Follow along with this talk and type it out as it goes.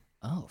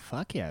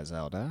fuck yeah,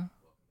 Zelda.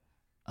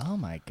 Oh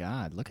my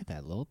god, look at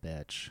that little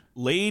bitch.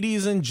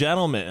 Ladies and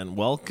gentlemen,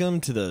 welcome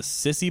to the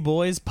Sissy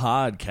Boys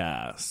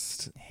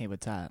podcast. Hey,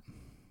 what's up?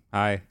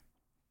 Hi.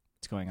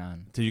 What's going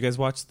on? Did you guys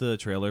watch the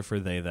trailer for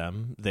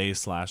They/Them?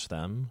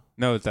 They/Them?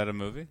 No, is that a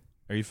movie?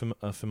 Are you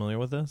familiar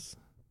with this?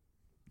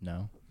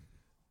 No.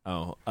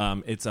 Oh,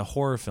 it's a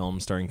horror film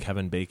starring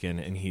Kevin Bacon,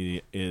 and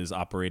he is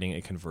operating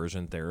a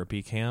conversion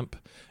therapy camp,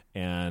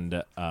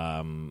 and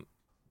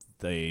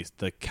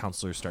the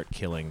counselors start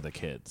killing the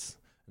kids,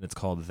 and it's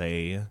called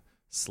They/Them.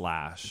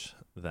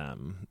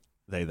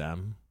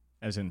 They/Them.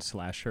 As in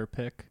slasher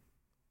pick?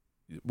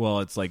 Well,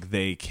 it's like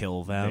they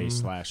kill them.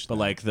 They/them. But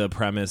like the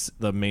premise,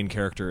 the main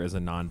character is a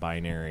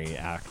non-binary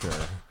actor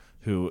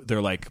who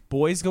they're like,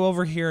 boys go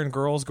over here and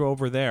girls go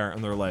over there,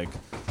 and they're like,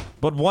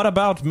 but what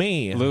about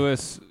me?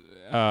 Lewis,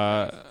 he's What's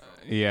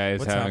having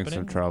happening?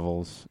 some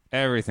troubles.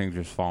 Everything's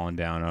just falling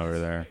down over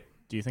there.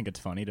 Do you think it's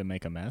funny to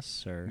make a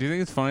mess, or Do you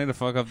think it's funny to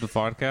fuck up the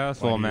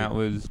podcast Why while do you- Matt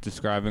was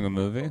describing a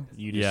movie?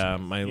 you just, Yeah,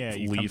 my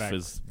you come leaf back-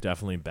 is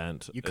definitely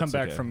bent. You come It's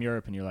back okay. from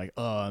Europe and you're like,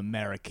 oh,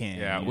 American.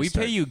 Yeah, You we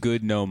start- pay you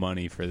good no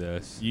money for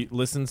this. You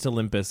listens to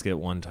Limp Bizkit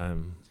one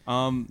time.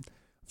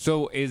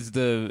 So is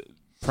the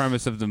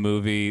premise of the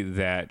movie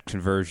that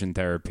conversion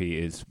therapy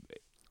is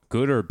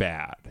good or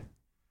bad?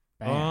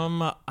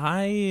 Bad.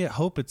 I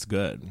hope it's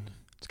good.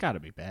 It's got to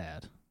be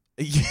bad.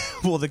 Yeah,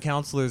 well, the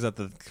counselors at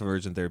the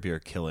conversion therapy are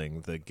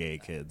killing the gay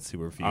kids who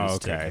refuse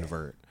to Okay.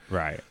 convert.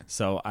 Right.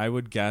 So I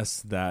would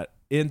guess that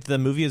if the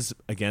movie is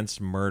against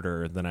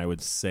murder, then I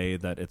would say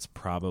that it's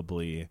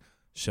probably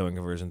showing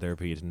conversion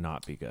therapy to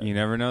not be good. You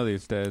never know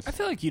these days. I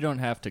feel like you don't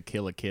have to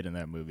kill a kid in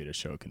that movie to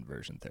show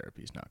conversion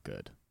therapy is not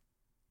good.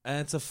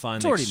 And it's a fun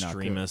It's already not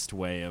extremist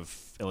way of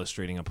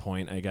illustrating a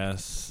point, I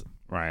guess.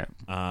 Right.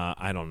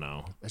 I don't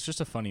know. It's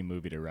just a funny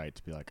movie to write,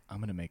 to be like, I'm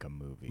going to make a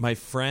movie. My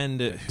friend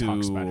that who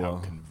talks about how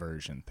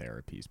conversion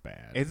therapy is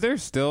bad. Is there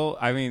still,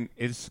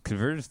 is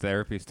conversion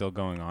therapy still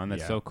going on?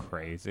 That's Yeah. so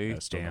crazy. Yeah,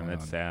 it's still Damn, going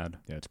that's on. sad.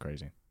 Yeah, it's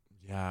crazy.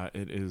 yeah,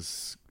 it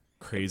is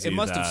crazy. It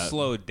must have that-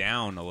 slowed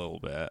down a little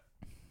bit.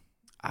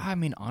 I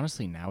mean,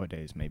 honestly,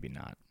 nowadays, maybe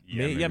not.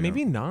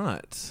 Maybe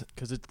not.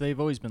 Because they've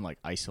always been like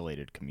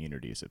isolated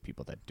communities of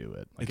people that do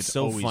it. Like, It's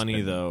so always funny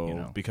been, though, you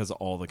know. because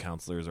all the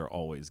counselors are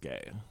always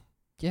gay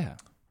Yeah.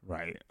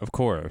 Right. Of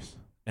course.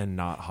 and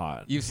not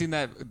hot. You've seen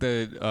that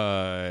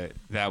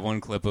that one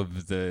clip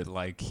of the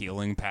like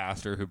healing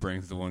pastor who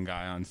brings the one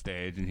guy on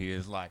stage and he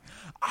is like,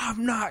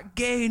 "I'm not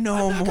gay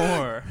no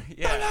more.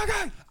 Yeah, I'm not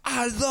gay.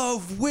 I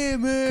love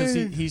women."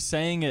 Because he's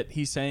saying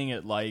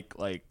it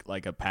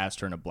like a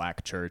pastor in a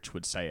black church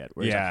would say it.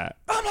 Where he's Yeah.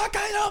 like, I'm not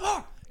gay no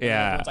more.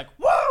 Yeah. It's like,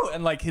 whoa!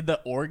 And like the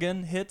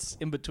organ hits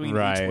in between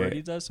Right. each word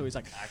he does. So he's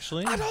like,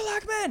 Actually, I don't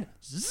like men.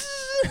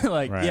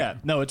 Like, Right. yeah.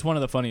 No, it's one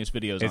of the funniest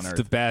videos It's on earth.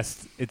 the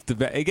best. It's the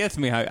best. It gets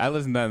me high. I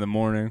listen to that in the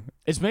morning.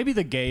 It's maybe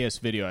the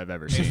gayest video I've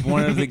ever seen. It's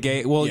one of the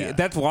gay. Well, Yeah.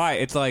 that's why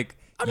it's like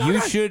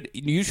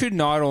you should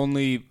not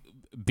only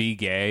be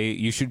gay,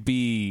 you should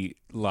be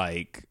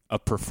like a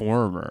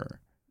performer.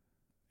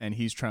 And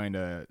he's trying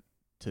to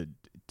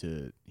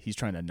he's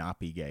trying to not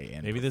be gay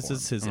and maybe this perform.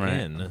 is his Right.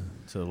 in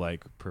to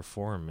like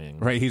performing.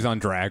 Right? He's on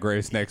Drag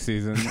Race next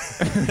season.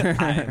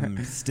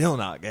 I'm still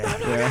not gay.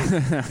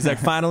 He's like,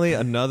 finally,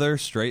 another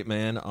straight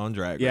man on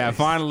Drag Race. Yeah,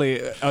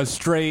 finally, a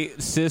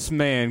straight cis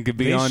man could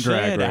be They on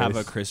Drag should Race. have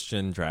a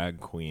Christian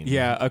drag queen.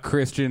 Yeah, a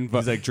Christian, but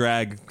He's like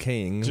drag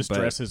king. just but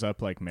dresses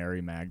up like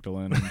Mary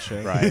Magdalene and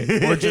shit. right,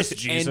 Or just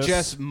Jesus. and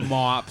just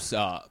mops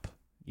up.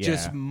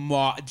 Yeah.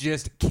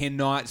 Just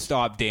cannot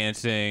stop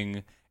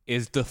dancing.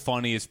 Is the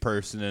funniest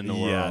person in the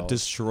yeah, world.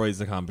 destroys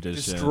the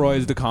competition.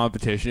 Destroys the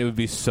competition. It would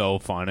be so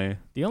funny.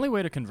 The only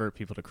way to convert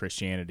people to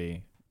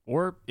Christianity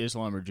or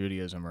Islam or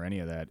Judaism or any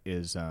of that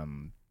is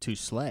to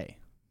slay.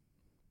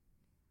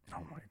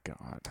 Oh my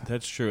god.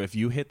 That's true. If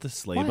you hit the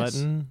slay What?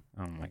 button,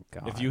 Oh my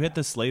god. if you hit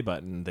the slay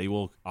button, they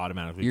will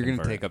automatically. you're gonna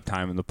convert. take up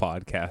time in the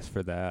podcast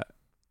for that.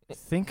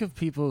 Think of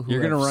people who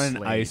You're gonna have run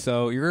slayed.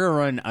 ISO. You're gonna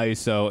run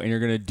ISO, and you're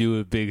gonna do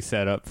a big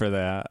setup for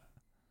that.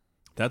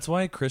 That's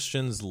why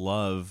Christians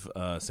love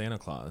Santa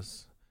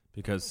Claus,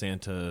 because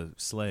Santa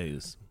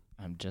slays.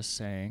 I'm just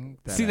saying.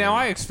 That See, now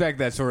I expect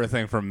that sort of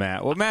thing from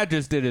Matt. Well, Matt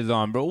just did his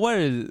own, but what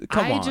is?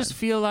 Come on. I just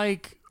feel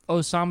like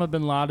Osama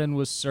bin Laden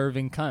was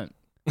serving cunt.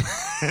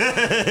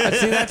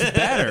 See, that's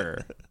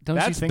better. Don't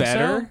That's you think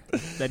better. so?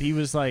 That he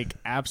was like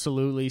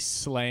absolutely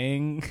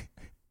slaying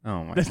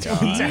Oh my the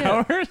Twin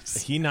god.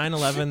 Towers. He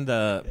 9/11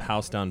 the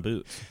house down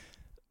boots.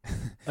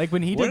 Like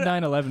when he did What-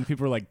 9/11,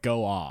 people were like,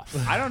 "Go off."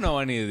 I don't know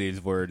any of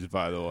these words,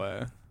 by the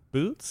way.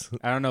 Boots?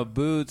 I don't know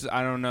boots.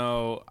 I don't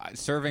know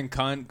serving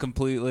cunt.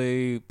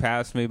 Completely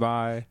passed me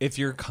by. If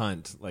you're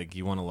cunt, like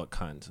you want to look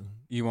cunt.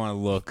 You want to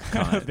look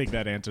I don't cunt. think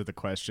that answered the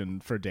question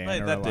for Dan.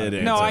 Right, or that a lot did of it.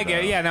 people. No, It's I like get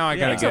it. a- Yeah, now I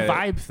gotta It's a get it.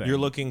 vibe thing. You're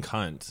looking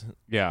cunt.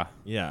 Yeah,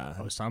 Yeah.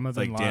 Osama It's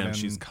bin like, Laden. damn,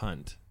 she's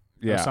cunt.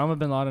 yeah. Osama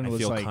bin Laden I was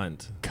feel like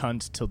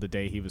cunt. till the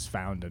day he was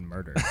found and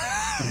murdered.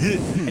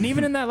 And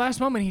even in that last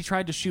moment, he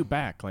tried to shoot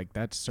back. Like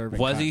that's serving.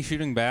 Was cunt. he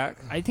shooting back?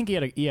 I think he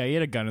had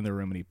a gun in the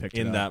room and he picked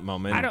it In up. that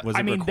moment, was I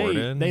it mean,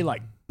 recorded? they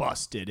like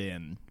busted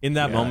in. In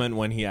that moment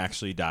when he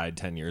actually died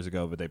 10 years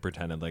ago, but they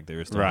pretended like they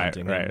were still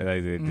hunting him.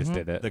 They just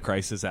did it. The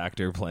crisis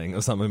actor playing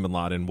Osama bin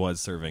Laden was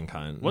serving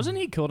cunt. Wasn't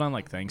he killed on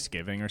like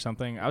Thanksgiving or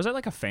something? I was at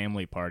like a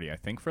family party, I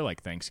think, for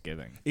like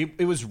Thanksgiving.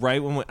 It was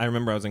right when I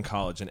remember I was in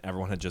college and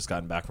everyone had just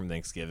gotten back from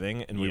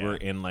Thanksgiving, and we Yeah. were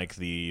in like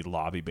the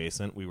lobby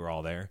basement. We were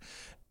all there,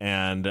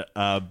 and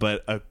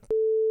but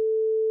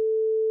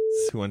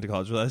who went to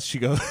college with us,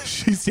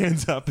 she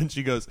stands up and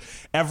she goes,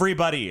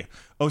 "Everybody,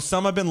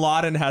 Osama bin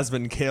Laden has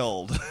been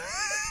killed."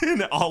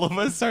 And all of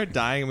us start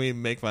dying, and we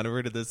make fun of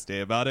her to this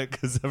day about it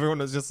because everyone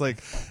was just like,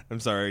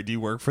 "I'm sorry, do you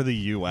work for the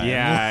UN?"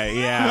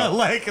 Yeah.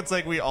 Like, it's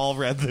like we all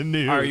read the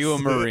news. Are you a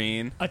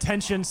Marine?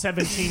 Attention,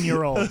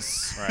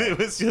 17-year-olds. It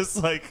was just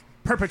like,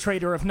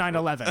 Perpetrator of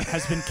 9/11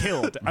 has been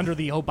killed under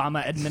the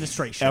Obama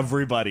administration.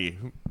 everybody,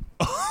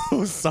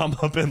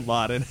 Osama bin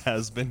Laden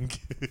has been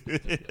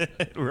killed.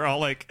 We're all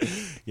like,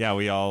 yeah,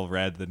 we all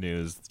read the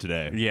news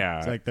today. Yeah.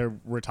 It's like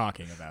we're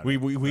talking about We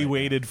it. we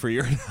waited for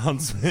your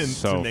announcement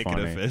So to make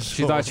funny. it official.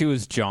 She thought she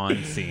was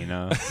John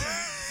Cena.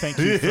 Thank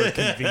you for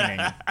convening.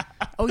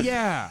 Oh,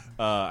 yeah.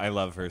 I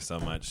love her so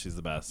much. She's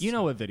the best. You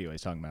know what video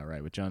he's talking about,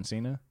 right, with John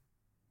Cena?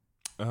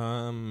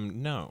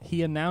 No.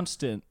 He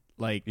announced it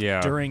like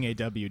during a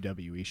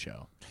WWE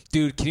show.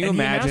 Dude, can you And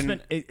the imagine?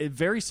 announcement, a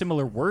very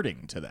similar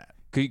wording to that.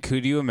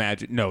 Could you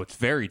imagine? No, it's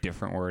very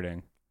different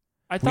wording.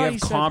 I We thought have he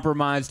said,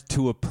 compromised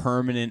to a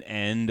permanent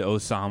end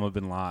Osama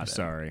bin Laden.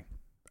 sorry.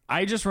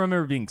 I just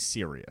remember being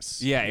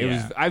serious. Yeah, it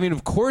was. I mean,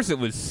 of course it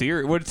was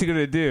serious. What's he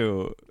gonna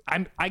do?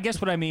 I guess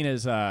what I mean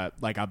is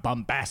like a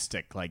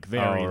bombastic, like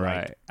very, Oh,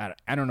 right. like,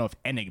 I don't know if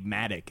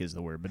enigmatic is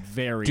the word, but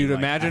very. Dude, like,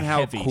 imagine a how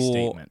heavy cool.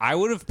 statement. I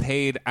would have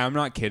paid. I'm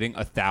not kidding.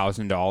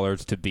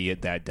 $1,000 to be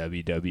at that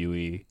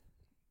WWE.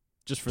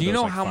 Just for Do you those,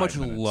 know like, how 5 much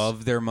minutes.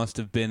 love there must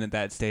have been at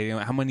that stadium?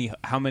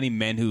 How many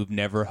men who've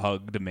never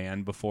hugged a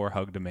man before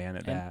hugged a man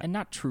at that? and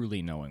not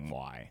truly knowing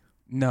why,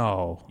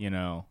 No, you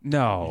know.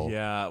 no.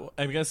 Yeah,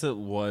 I guess it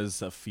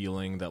was a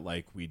feeling that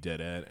like we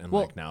did it, and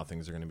Well, like now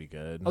things are gonna be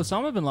good.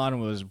 Osama bin Laden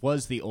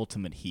was the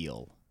ultimate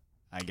heel,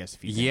 I guess.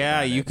 If you think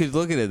Yeah, about you it. could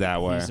look at it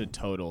that way. He's a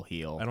total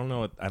heel. I don't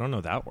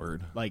know that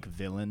word. Like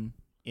villain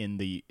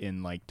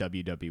in like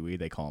WWE,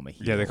 they call him a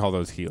heel. Yeah, they call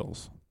those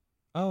heels.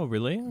 Oh,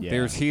 really? Yeah.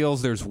 There's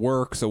heels. There's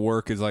works. A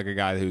work is like a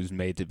guy who's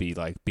made to be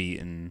like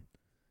beaten.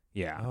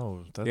 Yeah.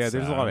 Oh, that's Yeah,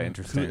 there's a lot of sad.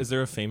 interesting- Is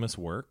there a famous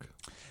work?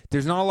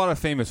 There's not a lot of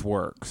famous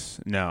works.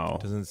 No.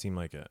 Doesn't seem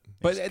like it.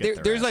 But Just get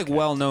their there's ass like kicked.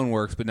 well-known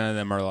works, but none of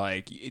them are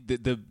like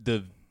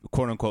the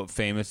quote-unquote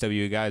famous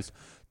WWE guys.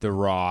 The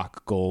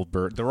Rock,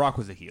 Goldberg. The Rock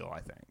was a heel,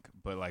 I think.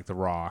 But like The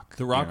Rock.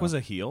 The Rock was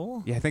a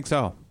heel? Yeah, I think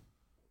so.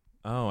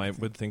 Oh, I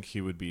would think he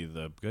would be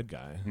the good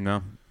guy.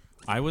 No.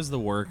 I was the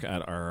work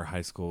at our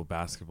high school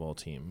basketball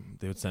team.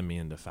 They would send me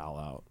in to foul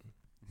out.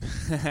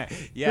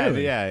 Yeah,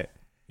 Really? yeah.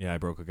 Yeah, I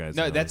broke a guy's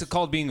No, nose. that's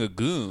called being a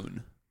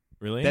goon.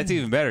 Really? That's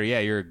even better. Yeah,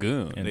 you're a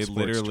goon. In They sports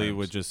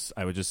literally terms.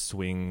 I would just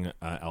swing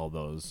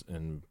elbows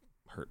and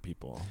hurt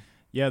people.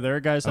 Yeah, there are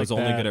guys I like was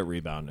only that. good at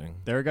rebounding.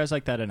 There are guys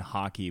like that in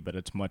hockey, but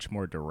it's much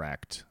more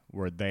direct,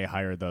 where they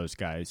hire those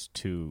guys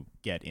to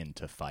get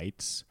into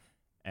fights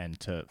and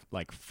to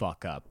like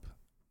fuck up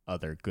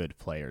other good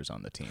players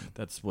on the team.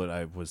 That's what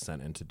I was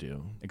sent in to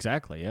do.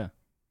 Exactly, yeah.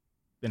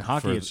 In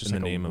hockey, For- it's just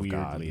in the like name a of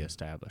God. weirdly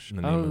established. In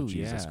the name oh, of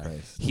Jesus yeah.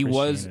 Christ. He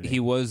was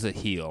Christianity. a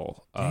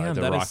heel. Damn,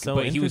 The that is Rock, so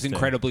but he was interesting.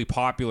 incredibly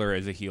popular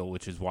as a heel,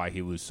 which is why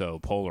he was so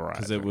polarized.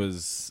 Because it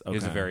was He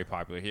was a very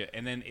popular heel.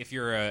 And then if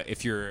you're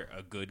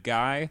a good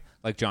guy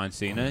like John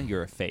Cena,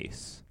 you're a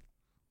face.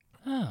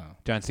 Oh,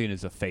 John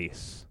Cena's a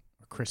face.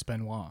 Chris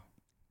Benoit.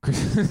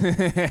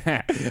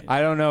 I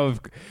don't know if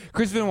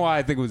Chris Benoit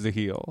I think was a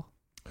heel.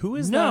 Who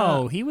is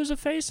No, he was a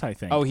face, I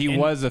think. Oh, he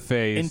was a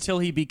face until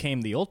he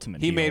became the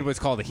ultimate he heel. made what's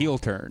called a heel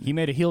turn. He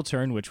made a heel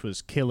turn, which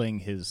was killing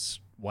his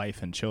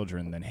wife and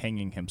children, then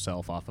hanging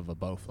himself off of a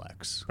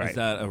Bowflex. Is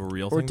that a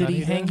real Or thing? did that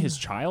he hang did? his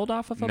child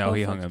off of a Bowflex? No,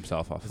 he hung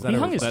himself off. Is of that He it.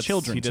 hung his that's-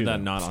 children, He did too, that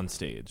though. not on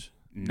stage.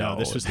 No,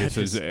 this was this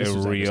was this a was at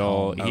his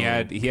real. home. He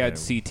had okay.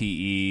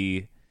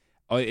 CTE.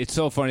 Oh, it's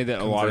so funny that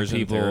a lot of Conversion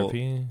people,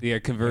 therapy? yeah,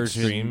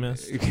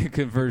 Extremist?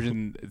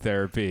 conversion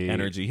therapy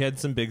Energy. He had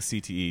some big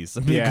CTE,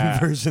 some big Yeah.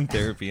 conversion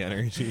therapy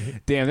energy.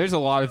 Damn, there's a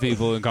lot of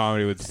people in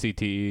comedy with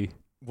CTE.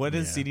 What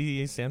does Yeah.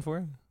 CTE stand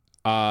for?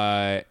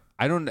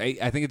 I don't.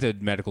 I think it's a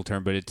medical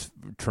term, but it's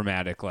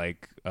traumatic,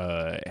 like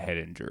head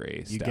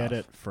injury. You stuff. get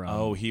it from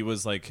Oh, he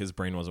was like his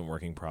brain wasn't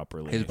working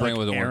properly. His brain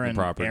wasn't working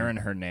properly. Aaron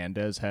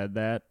Hernandez had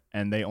that,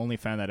 and they only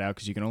found that out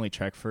because you can only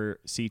check for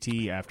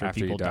CTE after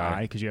After you people die.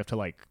 die, because you have to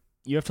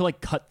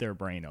like cut their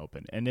brain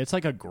open, and it's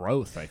like a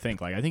growth. I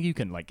think you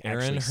can like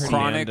Aaron actually see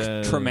Chronic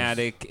Hernandez.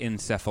 traumatic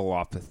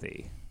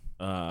encephalopathy.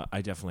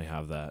 I definitely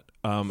have that.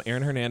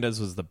 Aaron Hernandez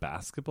was the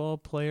basketball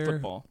player,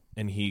 football.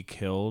 and he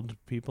killed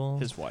people.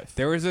 His wife,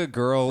 There was a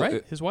girl,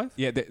 right? His wife.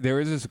 Yeah, there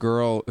was this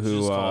girl It's who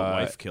just called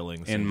wife killing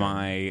in syndrome.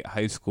 my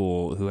high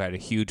school who had a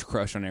huge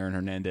crush on Aaron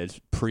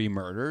Hernandez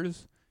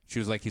pre-murders. She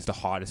was like, he's the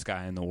hottest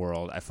guy in the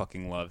world. I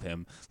fucking love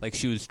him. Like,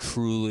 she was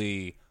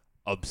truly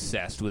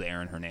obsessed with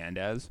Aaron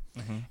Hernandez.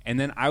 Mm-hmm. And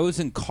then I was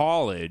in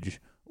college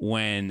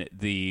when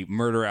the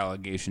murder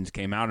allegations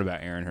came out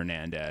about Aaron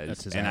Hernandez.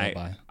 That's his and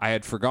alibi. I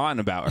had forgotten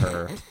about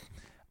her.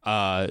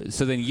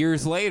 So then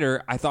years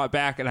later, I thought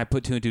back and I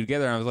put two and two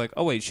together and I was like,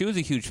 oh, wait, she was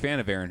a huge fan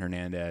of Aaron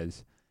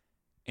Hernandez.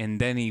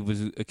 And then he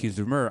was accused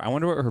of murder. I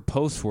wonder what her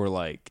posts were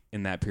like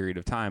in that period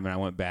of time. And I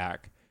went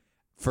back.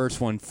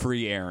 First one,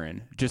 free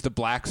Aaron. Just a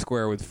black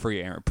square with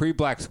free Aaron.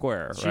 Pre-black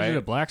square, She right? did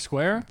a black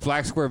square?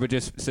 Black square, but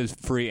just says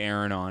free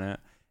Aaron on it.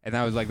 And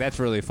I was like, that's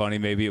really funny.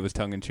 Maybe it was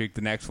tongue-in-cheek.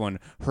 The next one,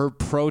 her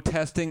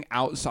protesting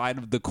outside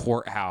of the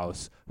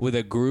courthouse with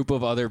a group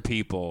of other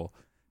people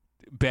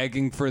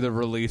begging for the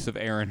release of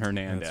Aaron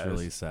Hernandez. That's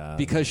really sad.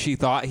 Because she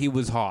thought he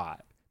was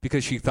hot.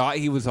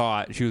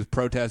 She was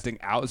protesting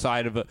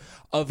outside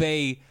of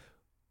a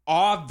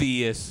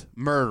obvious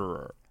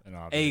murderer.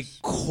 A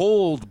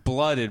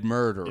cold-blooded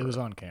murderer. It was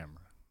on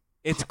camera.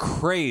 It's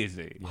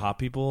crazy. Hot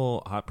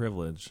people, hot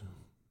privilege.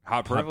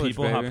 Hot privilege, hot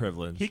people, baby. hot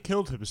privilege. He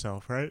killed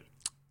himself, right?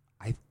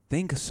 I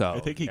think so. I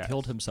think he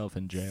killed himself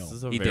in jail. This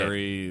is a He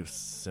very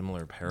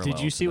similar parallel. Did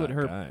you see to what that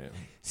her- guy.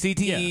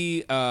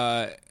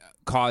 CTE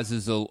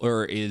causes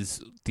or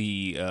is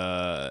the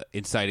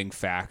inciting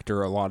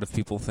factor, a lot of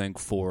people think,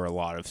 for a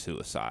lot of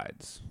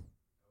suicides.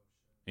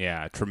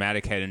 Yeah,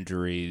 traumatic head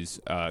injuries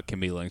can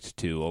be linked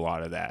to a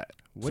lot of that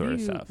sort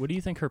of stuff. What do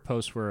you think her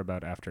posts were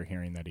about after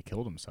hearing that he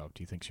killed himself?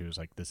 Do you think she was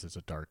like, "This is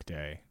a dark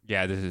day"?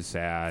 Yeah, this is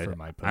sad. For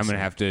my I'm pussy. gonna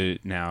have to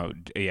now,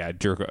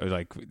 jerk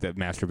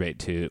masturbate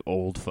to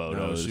old No,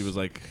 photos. she was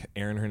like,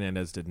 Aaron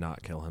Hernandez did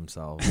not kill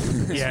himself. Yeah,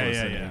 This was yeah,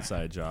 an yeah.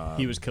 inside job.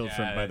 He was killed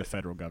Yeah. by the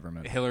federal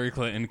government. Hillary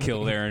Clinton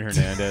killed Aaron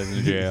Hernandez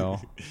in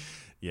jail.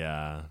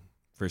 Yeah,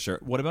 for sure.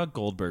 What about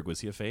Goldberg?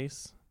 Was he a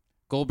face?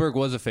 Goldberg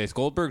was a face.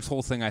 Goldberg's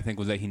whole thing, I think,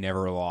 was that he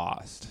never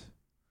lost.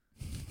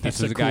 That's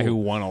This was a guy who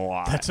won a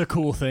lot. That's a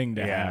cool thing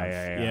to Yeah,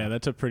 have. yeah.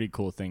 That's a pretty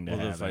cool thing to Well,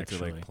 the have. fights are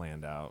Actually. like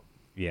planned out.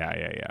 yeah.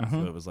 Mhm.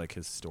 So it was like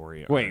his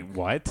story. Wait, arc.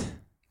 what?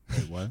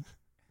 Wait, what?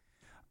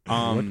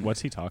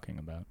 What's he talking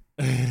about?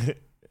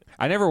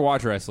 I never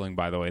watch wrestling,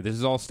 by the way. This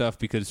is all stuff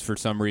because for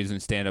some reason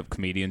stand-up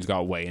comedians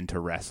got way into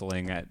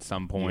wrestling at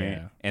some point,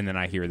 Yeah. and then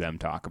I hear them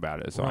talk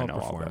about it, so We're I all know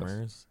all this.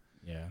 performers.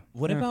 Yeah.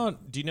 What Yeah.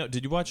 about?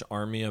 Did you watch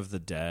Army of the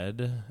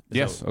Dead? Is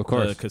Yes, that of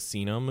course. The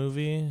casino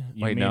movie.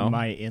 You Wait, mean no.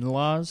 my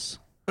in-laws?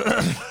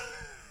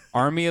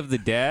 Army of the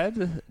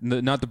Dead?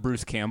 Not the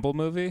Bruce Campbell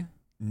movie?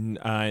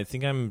 I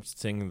think I'm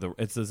saying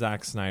it's the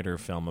Zack Snyder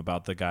film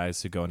about the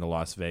guys who go into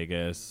Las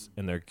Vegas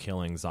and they're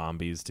killing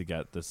zombies to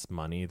get this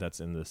money that's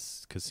in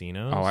this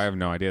casino. Oh, I have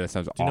no idea. That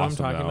sounds Do you know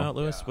awesome. what I'm talking though. about,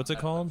 Lewis? What's it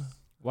called?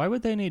 Why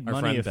would they need Our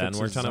money friend if Ben it's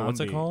worked a on it. What's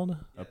it zombie called?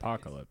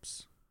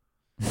 apocalypse?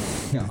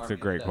 That's a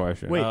great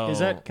question. Wait, Oh. is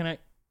that? Can I?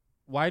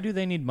 Why do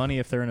they need money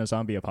if they're in a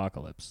zombie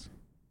apocalypse?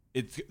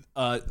 It's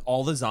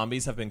all the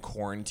zombies have been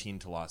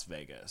quarantined to Las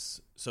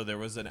Vegas. So there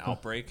was an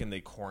outbreak and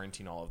they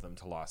quarantine all of them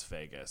to Las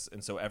Vegas.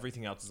 And so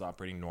everything else is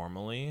operating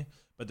normally,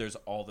 but there's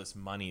all this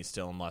money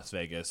still in Las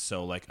Vegas.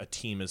 So like a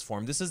team is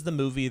formed. This is the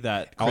movie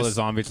that All the Chris-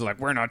 zombies are like,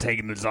 we're not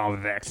taking the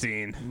zombie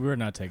vaccine. We're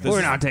not taking.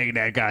 We're not taking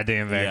that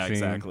goddamn Yeah, vaccine.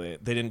 exactly.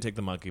 They didn't take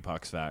the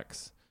monkeypox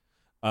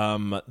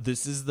vax.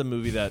 This is the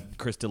movie that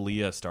Chris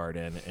D'Elia starred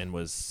in and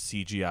was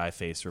CGI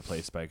face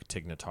replaced by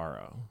Tig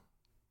Notaro.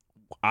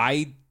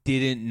 I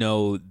didn't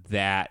know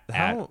that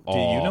at Do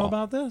all. you know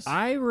about this?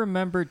 I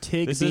remember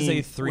Tig. This being,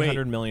 is a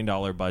 $300 million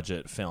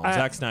budget film. I-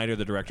 Zack Snyder,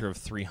 the director of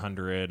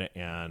 300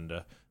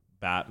 and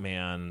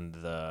Batman,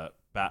 the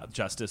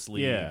Justice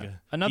League. Yeah.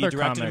 Another he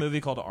directed comic- a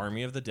movie called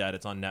Army of the Dead.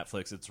 It's on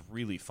Netflix. It's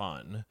really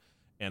fun,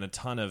 and a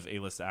ton of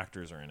A-list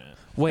actors are in it.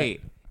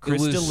 Wait,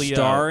 Chris it was D'Elia-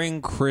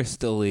 starring Chris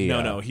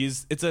D'Elia. No,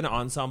 it's an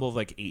ensemble of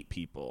like 8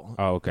 people.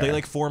 Oh, okay. They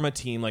like form a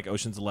team like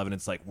Ocean's 11.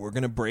 It's like, we're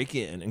going to break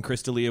in. And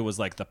Chris D'Elia was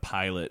like the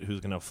pilot who's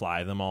going to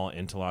fly them all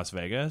into Las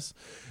Vegas.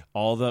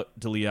 All the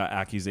D'Elia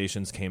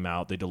accusations came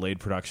out. They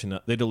delayed production.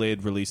 They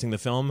delayed releasing the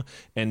film.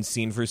 And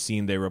scene for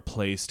scene, they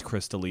replaced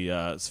Chris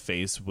D'Elia's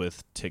face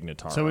with Tig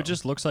Notaro. So it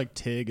just looks like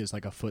Tig is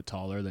like a foot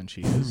taller than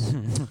she is.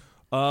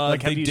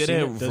 Like, have they you did seen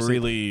it it? Does it-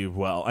 really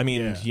well. I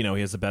mean, Yeah. you know,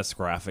 he has the best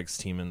graphics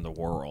team in the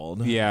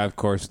world. Yeah, of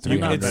course. You're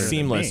not It's better than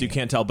seamless. me. You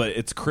can't tell, but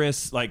it's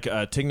Chris. Like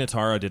Tig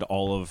Notaro did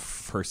all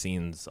of her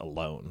scenes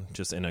alone,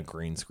 just in a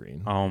green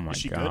screen. Oh my Is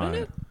she god. good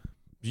in it?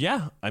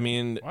 Yeah, I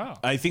mean, Wow.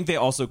 I think they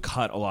also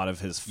cut a lot of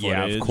his footage.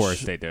 Yeah, of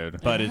course they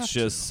did. But it's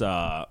just,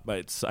 but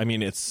it's. I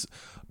mean, it's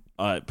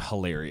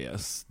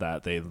hilarious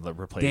that they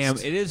replaced. Damn,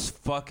 it is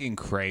fucking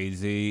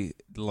crazy.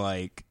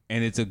 Like,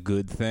 and it's a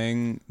good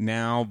thing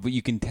now, but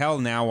you can tell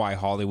now why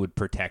Hollywood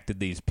protected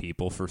these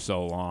people for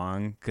so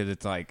long because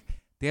it's like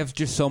they have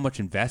just so much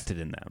invested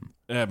in them.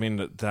 I mean,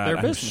 that They're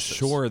I'm businesses.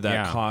 sure that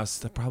Yeah. costs.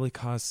 That probably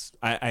costs.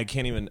 I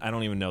can't even. I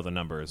don't even know the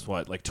numbers.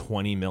 What, like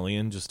 $20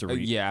 million just to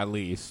read? Yeah, at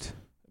least.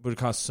 It would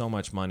cost so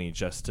much money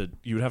just to.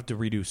 You would have to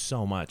redo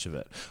so much of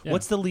it. Yeah.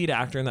 What's the lead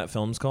actor in that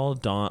film's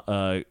called?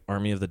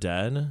 Army of the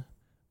Dead.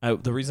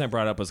 The reason I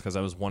brought it up was because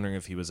I was wondering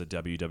if he was a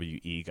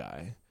WWE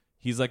guy.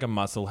 He's like a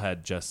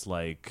musclehead, just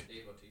like.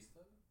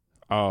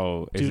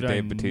 Oh, is Dude, it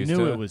Dave I Bautista?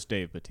 knew it was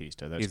Dave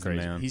Bautista. That's He's the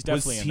crazy. man. He's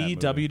Was definitely he in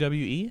that movie.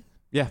 WWE?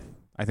 Yeah,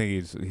 I think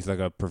he's like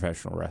a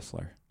professional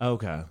wrestler.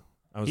 Okay,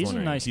 I was He's a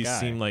wondering. nice he guy.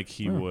 seemed like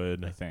he I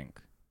would. think.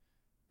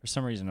 For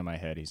some reason in my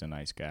head, he's a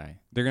nice guy.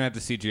 They're gonna have to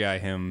CGI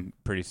him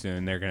pretty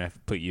soon. They're gonna have to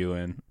put you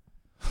in.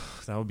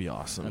 That would be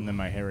awesome. And then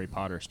my Harry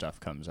Potter stuff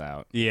comes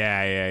out.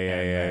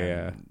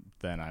 Yeah.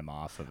 Then I'm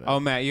off of it. Oh,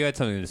 Matt, you had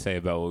something to say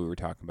about what we were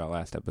talking about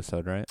last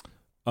episode, right?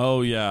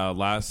 Oh, yeah.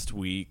 Last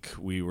week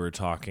we were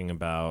talking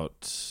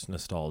about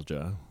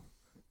nostalgia.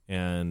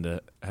 And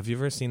have you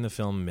ever seen the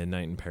film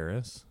Midnight in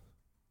Paris?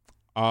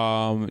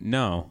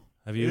 No.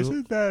 Have you?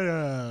 Isn't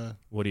that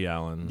Woody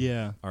Allen.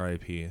 Yeah.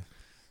 R.I.P.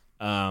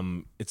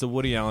 It's a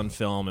Woody Allen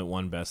film. It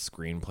won Best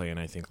Screenplay in,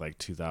 I think, like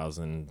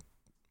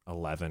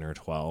 2011 or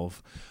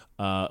 12.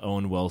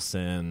 Owen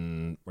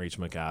Wilson,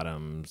 Rachel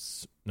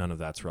McAdams, none of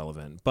that's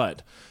relevant.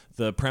 But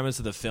the premise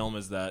of the film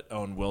is that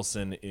Owen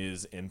Wilson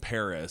is in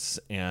Paris,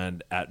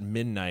 and at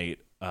midnight,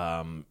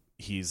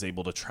 he's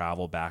able to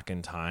travel back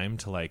in time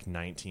to like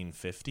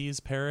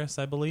 1950s Paris,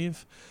 I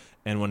believe.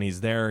 And when he's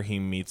there, he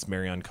meets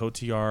Marion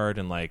Cotillard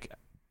and like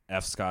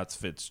F. Scott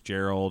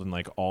Fitzgerald and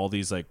like all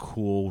these like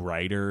cool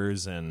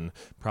writers, and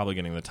probably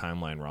getting the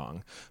timeline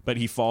wrong. But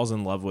he falls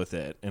in love with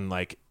it, and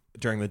like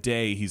during the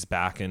day he's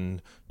back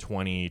in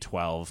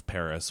 2012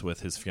 Paris with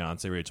his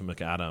fiance Rachel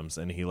McAdams,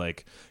 and he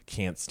like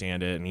can't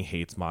stand it, and he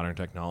hates modern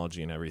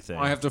technology and everything.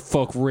 I have to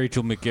fuck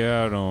Rachel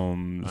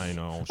McAdams. I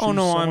know. Oh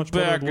no, so I'm much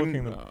better back.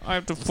 looking I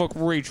have to fuck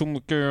Rachel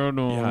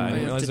McAdams. Yeah, I have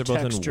realize to they're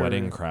both text in her.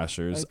 Wedding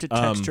Crashers. I have to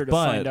text her to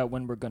but- find out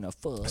when we're gonna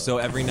fuck. So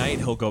every night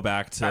he'll go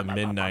back to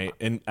midnight,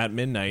 and at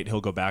midnight he'll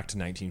go back to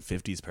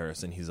 1950s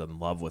Paris, and he's in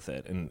love with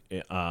it, and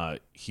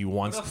he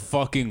wants. What a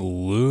fucking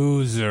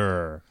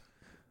loser.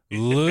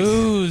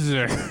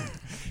 Loser.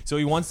 So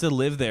he wants to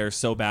live there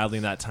so badly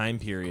in that time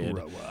period.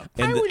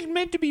 And was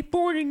meant to be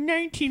born in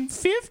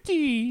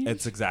 1950.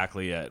 it's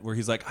exactly it. Where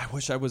he's like, I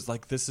wish I was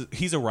like this.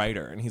 He's a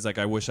writer, and he's like,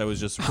 I wish I was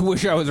just. I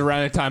wish I was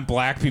around the time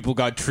black people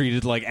got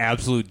treated like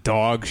absolute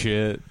dog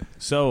shit.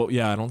 So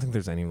yeah, I don't think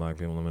there's any black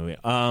people in the movie.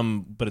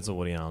 But it's a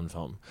Woody Allen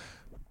film.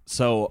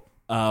 So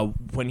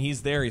when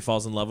he's there, he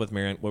falls in love with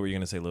Marion. What were you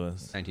gonna say,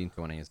 Lewis?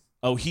 1920s.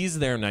 Oh, he's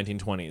there in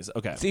 1920s.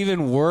 Okay. It's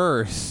even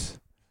worse.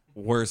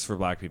 Worse for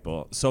black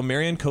people. So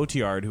Marion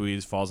Cotillard, who he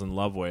falls in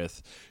love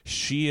with,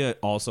 she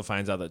also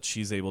finds out that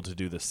she's able to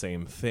do the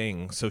same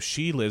thing. So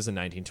she lives in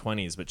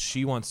 1920s, but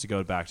she wants to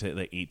go back to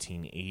the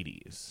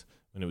 1880s,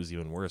 when it was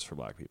even worse for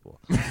black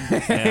people.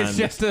 It's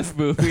just a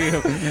movie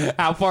of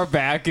how far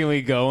back can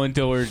we go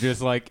until we're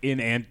just like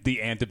in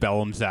the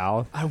antebellum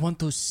South. I want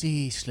to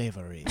see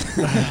slavery.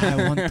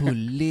 I want to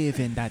live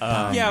in that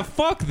time. Yeah,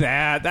 fuck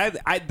that.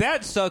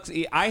 That sucks.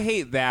 I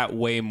hate that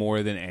way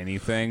more than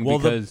anything, Well,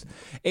 because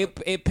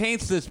it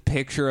paints this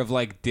picture of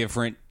like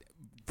different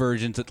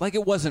versions of, like,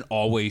 it wasn't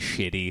always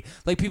shitty.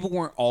 Like, people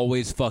weren't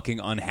always fucking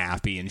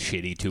unhappy and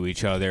shitty to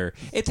each other.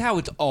 It's how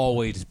it's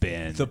always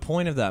been. The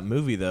point of that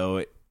movie,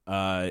 though,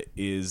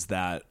 is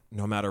that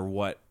no matter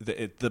what,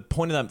 the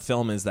point of that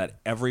film is that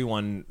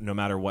everyone, no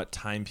matter what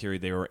time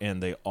period they were in,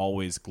 they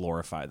always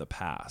glorify the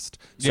past.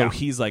 So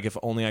he's like, if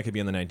only I could be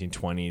in the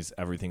 1920s,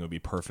 everything would be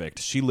perfect.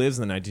 She lives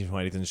in the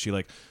 1920s, and she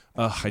like,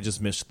 I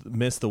just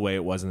miss the way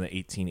it was in the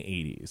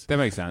 1880s. That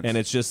makes sense. And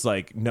it's just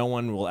like, no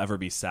one will ever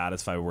be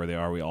satisfied with where they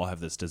are. We all have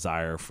this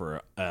desire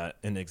for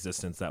an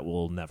existence that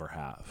we'll never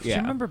have. Do you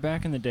remember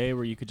back in the day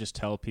where you could just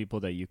tell people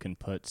that you can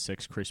put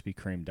 6 Krispy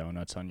Kreme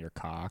donuts on your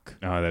cock?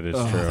 Oh, that is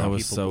Oh, true. that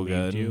was People so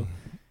believed good. you.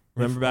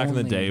 Remember back in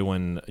the only- day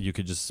when you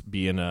could just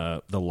be in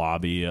the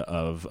lobby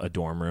of a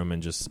dorm room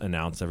and just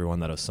announce everyone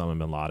that Osama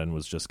bin Laden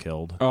was just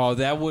killed? Oh,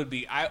 that would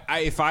be.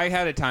 If I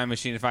had a time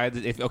machine,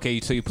 okay,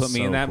 so you put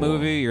me So in that cool.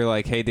 movie. You're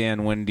like, hey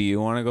Dan, when do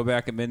you want to go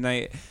back at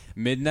midnight?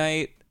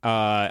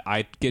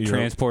 I get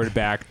transported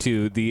back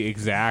to the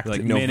exact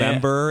Like minute.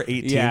 November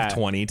 18th,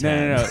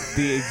 2010. No.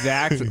 The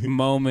exact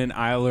moment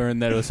I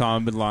learned that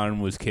Osama bin Laden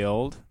was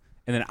killed,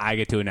 and then I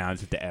get to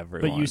announce it to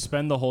everyone. But you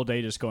spend the whole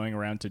day just going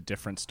around to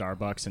different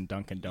Starbucks and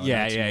Dunkin' Donuts.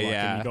 Yeah, and yeah, you look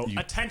yeah. And you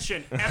go,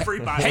 attention,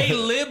 everybody. Hey,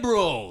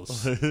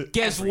 liberals!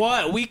 Guess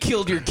what? We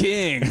killed your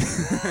king.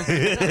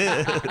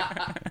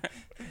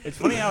 It's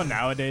funny how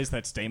nowadays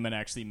that statement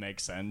actually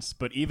makes sense,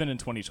 but even in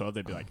 2012,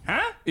 they'd be like,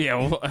 huh?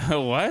 Yeah,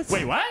 what?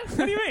 Wait, what?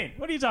 What do you mean?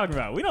 What are you talking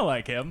about? We don't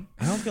like him.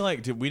 I don't feel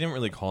like we didn't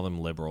really call them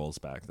liberals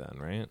back then,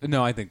 right?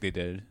 No, I think they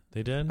did.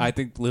 They did? I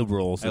think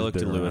liberals. I looked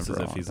at has been Lewis around as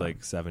for a if long he's time.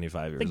 like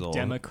 75 I years think old.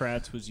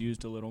 Democrats was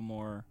used a little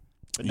more.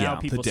 But Yeah, now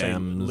the people say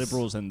Dems.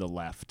 liberals and the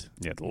left.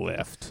 Yeah, the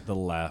left. The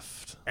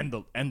left. And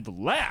the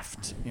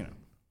left, you know.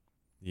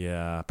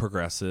 Yeah,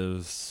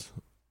 progressives.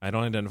 I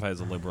don't identify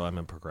as a liberal. I'm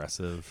a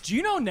progressive. Do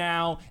you know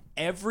now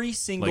every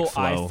single Like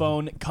Flo.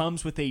 iPhone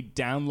comes with a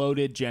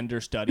downloaded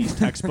gender studies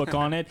textbook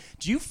on it?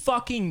 Do you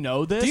fucking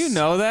know this? Do you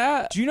know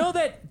that? Do you know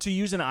that to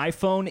use an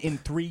iPhone in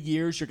 3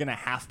 years you're gonna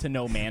have to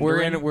know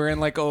Mandarin? We're in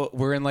like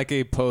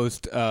a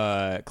post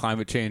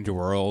climate change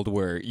world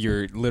where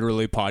you're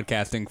literally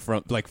podcasting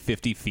from like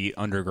 50 feet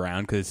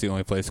underground because it's the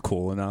only place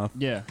cool enough.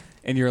 Yeah.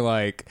 And you're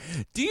like,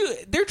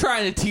 they're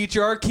trying to teach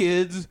our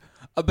kids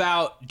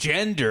about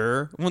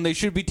gender when they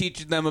should be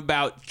teaching them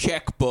about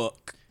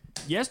checkbook.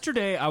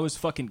 Yesterday, I was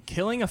fucking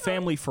killing a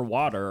family for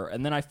water,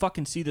 and then I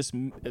fucking see this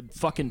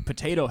fucking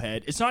potato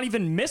head. It's not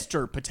even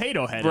Mr.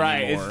 Potato Head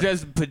anymore. It's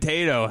just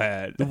Potato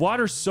Head. The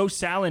water's so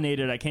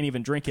salinated, I can't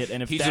even drink it.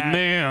 And if He's a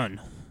man.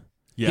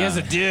 Yeah. He has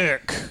a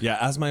dick. Yeah,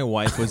 as my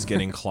wife was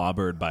getting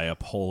clobbered by a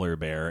polar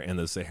bear in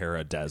the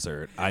Sahara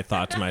Desert, I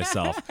thought to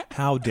myself,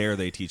 how dare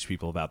they teach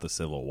people about the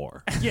Civil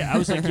War? Yeah, I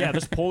was like, yeah,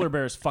 this polar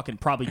bear is fucking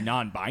probably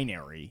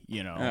non-binary,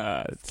 you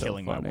know, It's so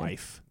killing my funny.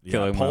 wife. Yeah,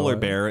 Killing my polar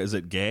wife. bear, is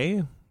it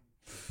gay?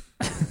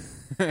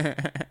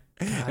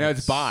 No,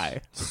 it's bi.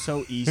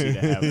 So easy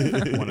to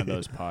have one of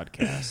those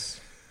podcasts.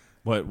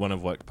 What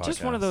podcast?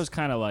 Just one of those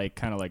kind of like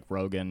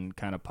Rogan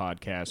kind of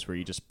podcasts where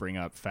you just bring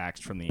up facts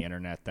from the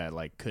internet that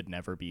like could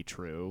never be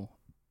true.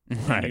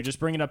 Right. And you just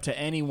bring it up to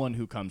anyone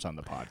who comes on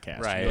the podcast.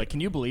 Right. You're like,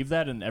 can you believe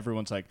that? And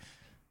everyone's like,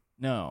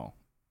 no,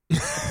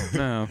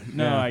 No,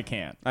 I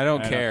can't. I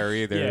don't care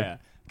either. Yeah,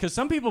 because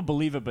some people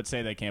believe it but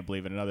say they can't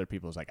believe it, and other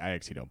people's like, I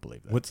actually don't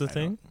believe that. What's the I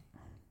thing?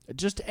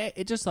 Just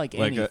like Like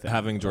anything.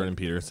 having Jordan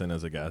Peterson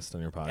as a guest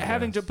on your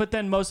podcast. But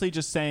then mostly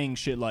just saying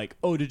shit like,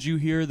 "Oh, did you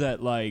hear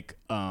that? Like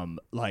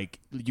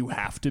you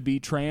have to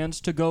be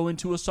trans to go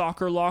into a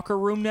soccer locker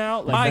room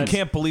now." Like, I that's-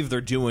 can't believe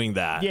they're doing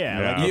that. Yeah,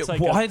 Yeah. like, it's like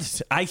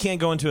What? I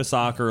can't go into a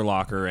soccer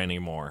locker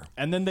anymore.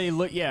 and then they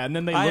look. Yeah, and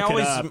then they look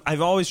it up.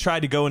 I've always tried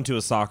to go into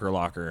a soccer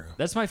locker.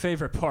 That's my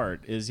favorite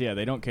part. Is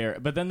they don't care,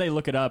 but then they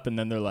look it up and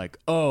then they're like,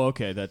 "Oh,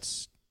 okay,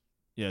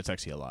 it's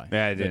actually a lie."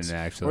 Yeah, I didn't That's-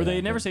 actually. Or they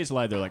happen. never say it's a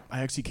lie. They're like, "I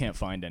actually can't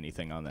find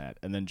anything on that."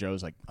 And then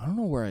Joe's like, "I don't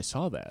know where I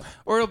saw that."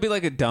 Or it'll be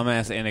like a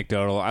dumbass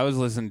anecdotal. I was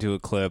listening to a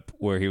clip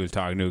where he was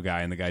talking to a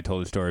guy, and the guy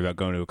told a story about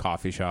going to a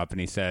coffee shop,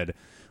 and he said,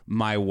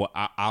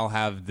 I'll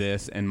have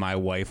this, and my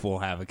wife will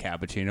have a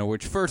cappuccino.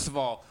 Which, first of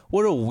all,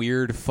 what a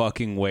weird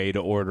fucking way to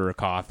order a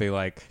coffee.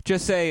 Like,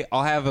 just say,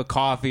 I'll have a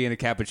coffee and a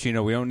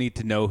cappuccino. We don't need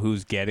to know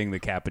who's getting the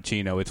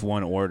cappuccino. It's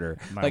one order.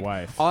 My like,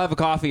 wife. I'll have a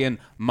coffee, and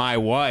my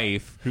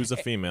wife, Who's a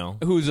female?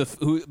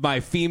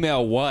 my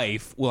female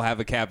wife will have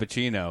a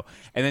cappuccino.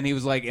 And then he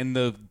was like, and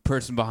the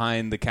person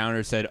behind the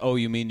counter said, "Oh,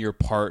 you mean your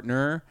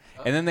partner?"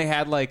 And then they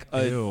had like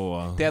a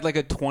Ew.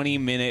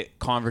 20-minute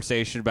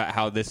conversation about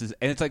how this is,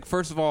 and it's like,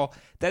 first of all,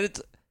 that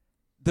it's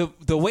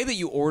the way that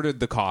you ordered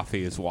the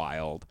coffee is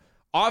wild.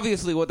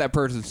 Obviously, what that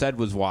person said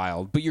was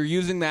wild, but you're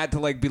using that to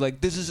like be like,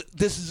 this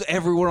is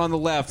everyone on the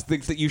left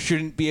thinks that you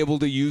shouldn't be able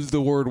to use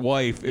the word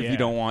wife if Yeah. you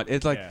don't want.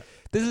 It's like Yeah.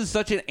 this is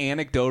such an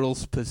anecdotal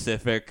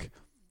specific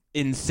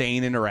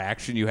insane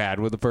interaction you had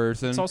with a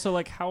person. It's also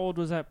like, how old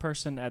was that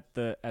person at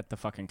the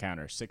fucking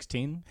counter?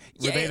 16?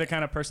 Were they the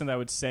kind of person that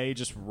would say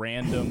just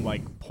random,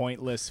 like,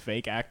 pointless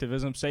fake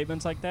activism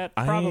statements like that?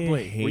 I Probably.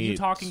 Were you hate-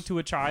 talking to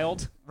a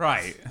child?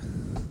 right.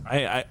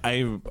 I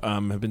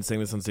have been saying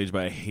this on stage,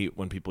 but I hate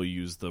when people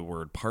use the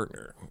word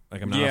partner.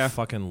 Like, I'm not Yeah. a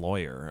fucking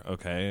lawyer,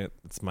 okay?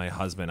 It's my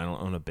husband. I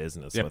don't own a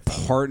business Yeah, with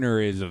him.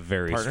 partner is a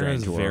very Partner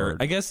strange is word.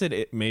 I guess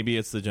maybe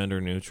it's the gender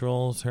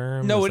neutral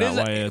term. No, it that is.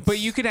 why it's- But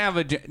you could have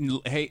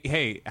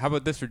hey, how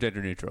about this for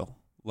gender neutral?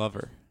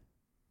 Lover.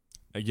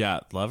 Yeah,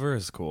 lover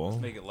is cool.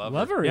 Make it lover.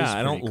 Lover is Yeah,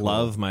 I don't pretty cool.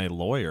 love my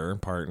lawyer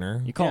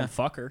partner. You call Yeah. him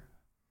fucker.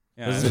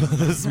 Yeah. This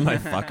is my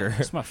fucker.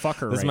 That's my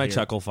fucker This is right my here.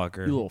 chuckle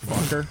fucker. You little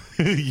fucker.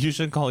 You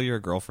should call your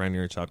girlfriend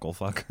your chuckle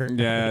fucker.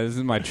 Yeah, this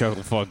is my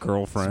chuckle fuck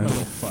girlfriend.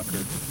 Little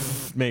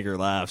fucker. Make her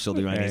laugh. She'll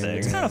do anything.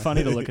 It's kind of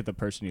funny to look at the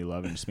person you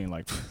love and just being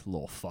like,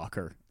 little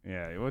fucker.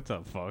 Yeah, what's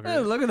up, fucker? Hey,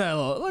 look at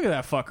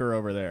that fucker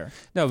over there.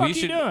 No, Fuck but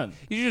you doing?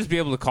 you should just be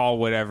able to call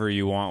whatever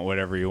you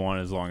want,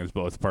 as long as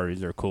both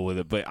parties are cool with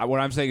it. But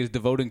what I'm saying is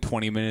devoting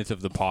 20 minutes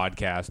of the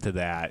podcast to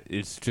that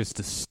is just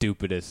the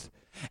stupidest.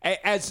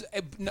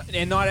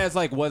 And not as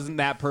like, wasn't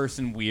that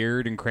person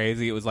weird and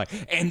crazy? It was like,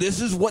 and this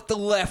is what the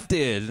left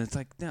is. And it's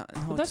like, no,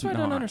 Well, that's it's what I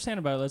don't not. understand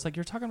about it. It's like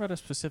you're talking about a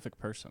specific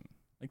person.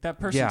 Like that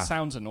person Yeah.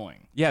 sounds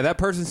annoying. Yeah, that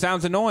person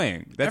sounds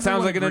annoying. That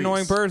sounds Everyone like an agrees.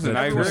 annoying person.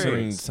 I That agree.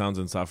 person sounds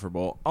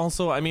insufferable.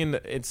 Also, I mean,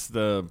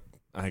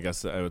 I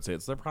guess I would say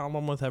it's the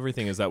problem with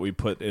everything is that we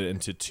put it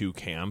into two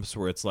camps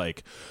where it's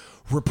like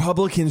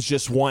Republicans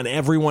just want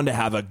everyone to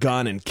have a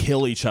gun and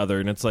kill each other.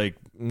 And it's like,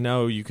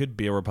 no, you could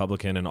be a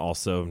Republican and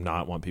also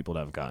not want people to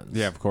have guns.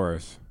 Yeah, of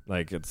course.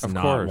 Like it's Of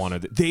not course. one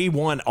of they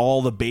want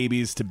all the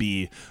babies to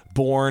be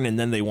born and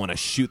then they want to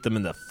shoot them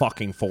in the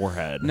fucking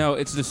forehead. No,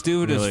 it's the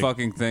stupidest You're like,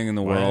 fucking thing in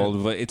the what?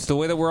 world, but it's the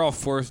way that we're all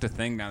forced to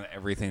think now that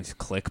everything's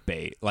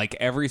clickbait. Like,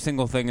 every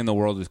single thing in the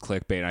world is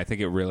clickbait, and I think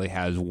it really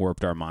has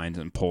warped our minds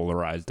and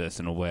polarized us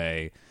in a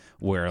way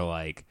where,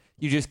 like,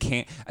 you just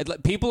can't...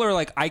 People are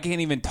like, I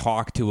can't even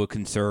talk to a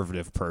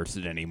conservative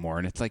person anymore,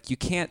 and it's like, you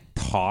can't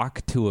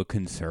talk to a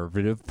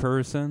conservative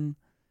person?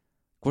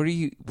 What do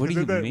you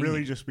mean?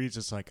 really just means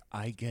it's like,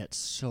 I get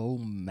so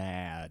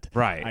mad.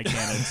 Right. I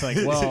can't. It's like,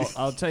 well,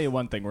 I'll tell you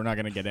one thing. We're not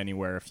going to get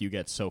anywhere if you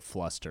get so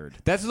flustered.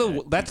 That's the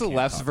you can't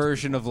less talk to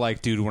version of,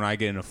 like, dude, when I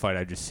get in a fight,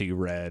 I just see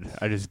red.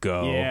 I just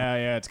go.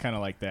 Yeah, it's kind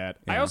of like that.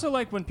 I Yeah. also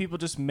like when people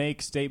just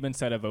make statements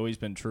that have always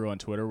been true on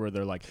Twitter where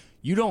they're like,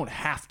 you don't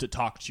have to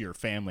talk to your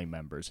family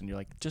members. And you're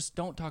like, just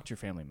don't talk to your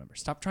family members.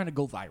 Stop trying to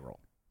go viral.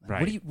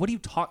 Right. What do you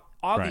talk?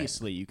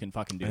 Obviously, you can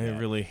fucking do I that.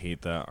 really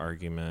hate that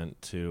argument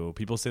too.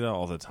 People say that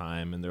all the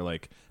time, and they're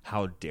like,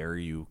 "How dare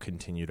you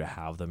continue to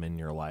have them in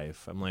your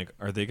life?" I'm like,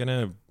 "Are they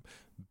gonna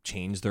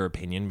change their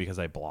opinion because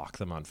I block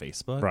them on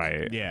Facebook?"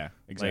 Right. Yeah,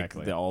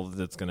 exactly. Like, all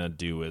that's gonna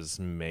do is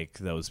make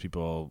those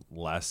people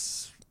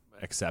less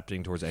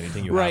accepting towards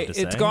anything you Right. have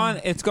to say.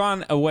 It's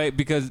gone away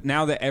because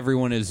now that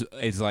everyone is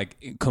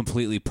like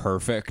completely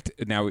perfect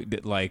now,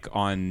 like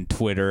on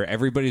Twitter,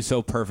 everybody's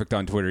so perfect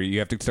on Twitter. You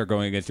have to start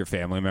going against your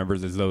family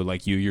members as though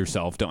like you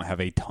yourself don't have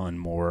a ton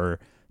more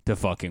to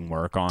fucking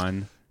work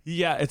on.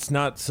 Yeah, it's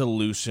not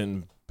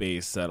solution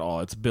based at all.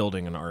 It's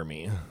building an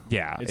army.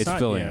 Yeah, it's not,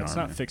 filling. it's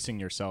not fixing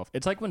yourself.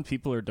 It's like when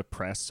people are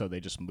depressed, so they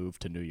just move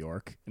to New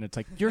York, and it's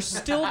like you're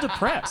still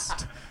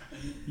depressed.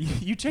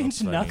 You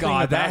changed nothing.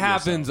 God, that about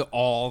happens yourself.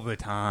 all the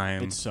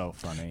time. It's so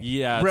funny.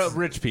 Yeah,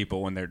 Rich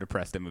people when they're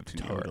depressed, they move to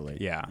New Totally.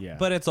 York. Yeah.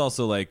 but it's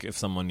also like if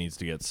someone needs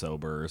to get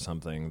sober or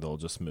something, they'll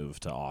just move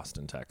to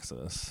Austin,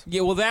 Texas.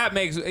 Yeah, well, that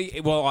makes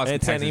Austin,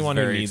 It's Texas anyone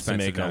is who very needs to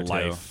make a expensive now,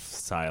 too.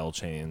 lifestyle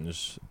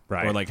change,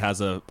 Right. Or like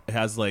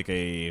has like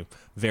a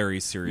very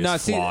serious No,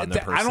 see, flaw in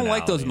their I don't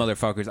like those personality.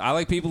 motherfuckers. I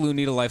like people who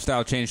need a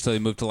lifestyle change so they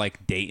move to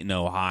like Dayton,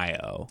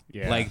 Ohio.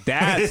 Yeah. Like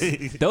that.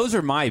 Those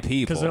are my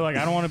people. Because they're like,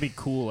 I don't want to be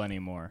cool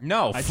anymore.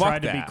 No, I fuck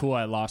tried to be that. cool.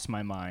 I lost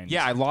my mind.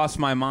 yeah, I lost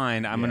my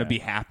mind. I'm Yeah. gonna be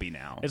happy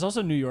now. It's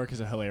also New York is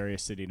a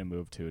hilarious city to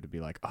move to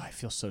be like, oh, I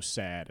feel so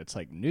sad. It's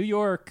like New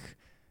York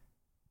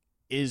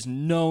is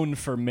known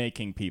for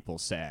making people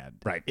sad.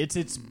 Right. It's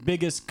its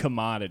biggest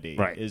commodity.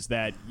 Right. Is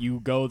that you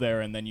go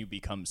there and then you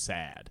become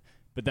sad.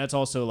 But that's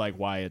also like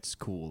why it's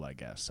cool, I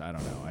guess. I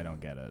don't know. I don't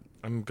get it.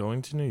 I'm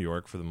going to New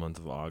York for the month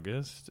of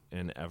August,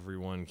 and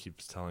everyone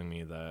keeps telling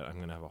me that I'm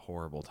going to have a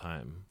horrible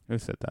time. Who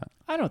said that?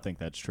 I don't think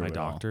that's true. My at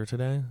all. doctor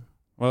today,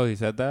 Well, he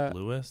said that.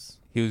 Lewis,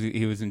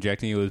 He was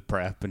injecting you with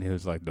prep, and he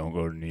was like, "Don't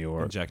go to New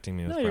York." injecting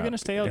me with No, you're prep. going to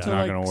stay out It's till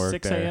not like gonna work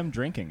 6 there. a.m.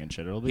 drinking and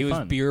shit. It'll be He was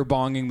fun. beer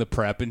bonging the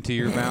prep into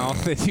your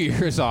mouth, into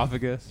your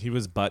esophagus. He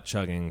was butt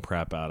chugging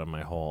prep out of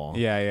my hole.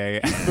 Yeah.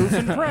 Boof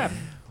and prep.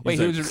 Wait, He's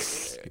he like,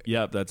 was.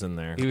 Yep, that's in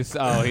there. He was.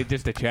 He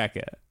just to check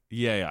it.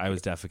 Yeah, I was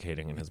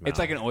defecating in his mouth. It's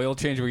like an oil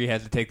change where you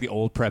have to take the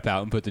old prep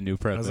out and put the new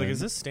prep I was in. like, is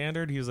this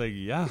standard? He was like,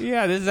 yeah.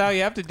 Yeah, this is how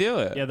you have to do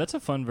it. Yeah, that's a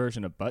fun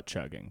version of butt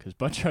chugging because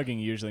butt chugging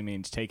usually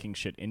means taking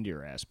shit into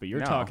your ass, but you're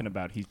No. talking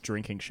about he's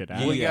drinking shit out.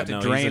 Well, you have to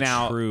no, drain he's a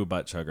out- true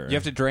butt chugger. You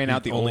have to drain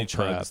out the only old chugs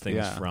prep, things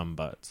yeah. from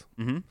butts.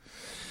 Mm-hmm.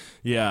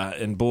 Yeah,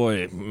 and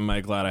boy, am I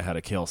glad I had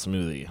a kale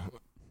smoothie.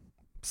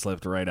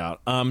 Slipped right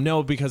out.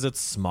 No, because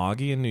it's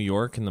smoggy in New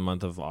York in the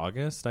month of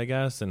August, I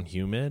guess, and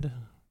humid.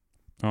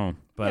 Oh,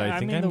 But Yeah, I I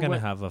think mean, I'm the going to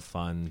we- have a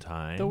fun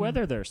time. The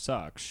weather there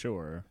sucks,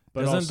 sure,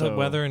 but Isn't also the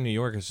weather in New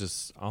York is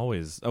just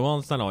always... Well,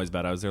 it's not always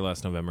bad. I was there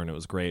last November and it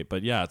was great.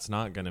 But yeah, it's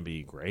not going to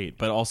be great.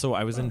 But also,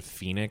 I was in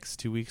Phoenix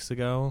 2 weeks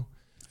ago.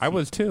 I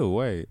was too.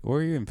 Wait, where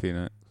were you in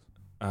Phoenix?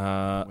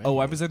 I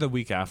was there the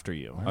week after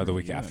you. Oh, the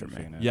week You after in me.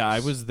 Phoenix? Yeah, I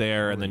was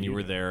there, Where and then were you you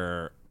were there?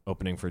 there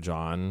opening for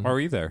John. Why were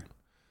you there?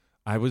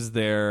 I was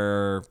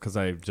there because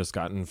I just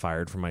gotten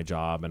fired from my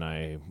job, and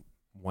I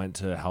went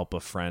to help a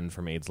friend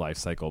from AIDS Life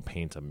Cycle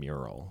paint a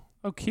mural,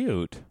 Oh,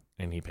 cute.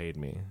 and he paid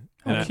me.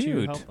 How And did you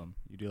cute. help him?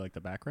 You do like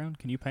the background?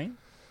 Can you paint?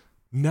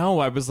 No,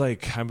 I was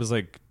like,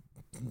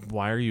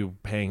 why are you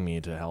paying me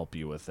to help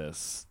you with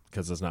this?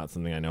 Because it's not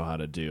something I know how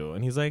to do.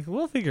 And he's like,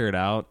 we'll figure it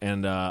out.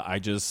 And I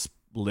just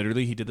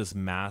literally, he did this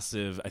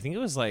massive, I think it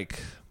was like,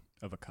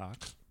 Of a cock?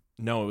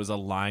 no, it was a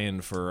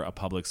lion for a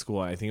public school.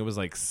 I think it was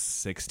like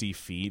 60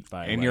 feet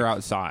by And like you're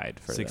outside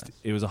for 60.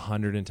 this. It was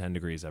 110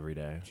 degrees every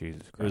day.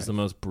 Jesus Christ. It was the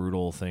most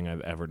brutal thing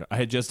I've ever done. I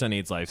had just done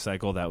AIDS Life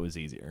Cycle. That was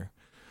easier.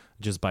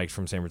 Just biked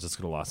from San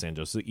Francisco to Los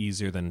Angeles. So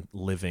easier than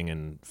living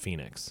in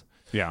Phoenix.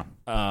 Yeah.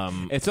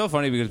 It's so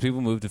funny because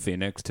people move to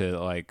Phoenix to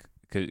like,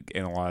 and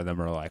a lot of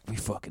them are like, we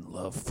fucking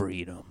love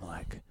freedom.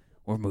 Like,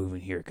 we're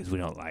moving here because we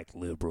don't like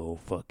liberal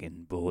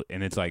fucking bull.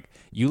 And it's like,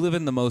 you live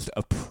in the most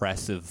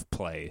oppressive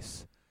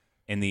place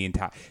in the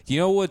entire. Do you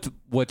know what's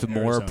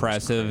more Arizona's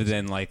oppressive crazy.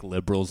 than like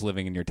liberals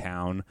living in your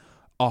town?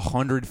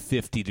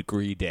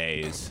 150-degree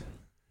days.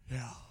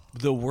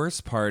 The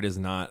worst part is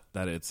not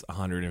that it's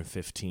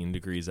 115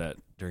 degrees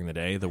during the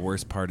day. The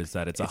worst part is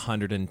that it's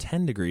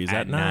 110 degrees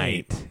at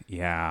night.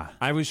 Yeah.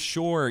 I was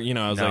sure,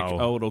 I was like, No.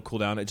 oh, it'll cool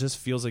down. It just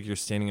feels like you're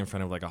standing in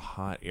front of like a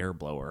hot air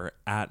blower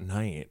at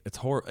night. It's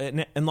horrible.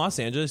 In Los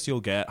Angeles,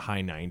 you'll get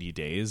high 90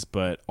 days,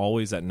 but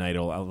always at night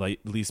it'll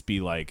at least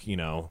be like,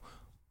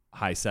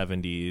 high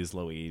 70s,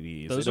 low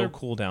 80s. It'll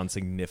cool down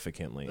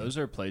significantly. Those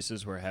are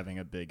places where having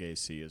a big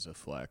AC is a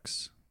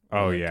flex.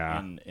 Oh, Like, yeah.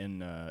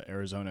 In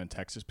Arizona and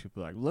Texas,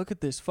 people are like, look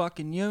at this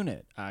fucking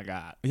unit I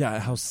got. Yeah,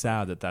 how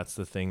sad that that's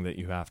the thing that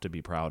you have to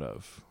be proud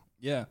of.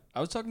 Yeah.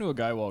 I was talking to a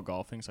guy while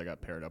golfing, so I got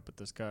paired up with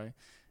this guy.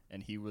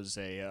 And he was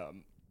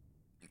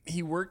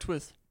he worked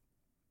with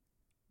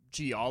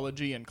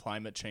geology and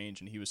climate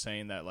change. And he was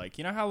saying that, like,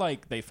 you know how,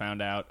 like, they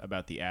found out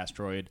about the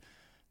asteroid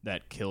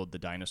that killed the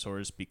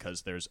dinosaurs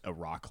because there's a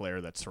rock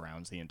layer that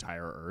surrounds the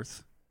entire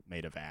Earth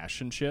made of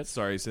ash and shit?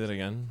 Sorry, say that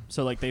again.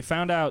 So, like, they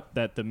found out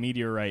that the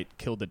meteorite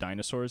killed the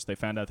dinosaurs. They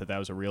found out that that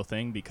was a real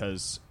thing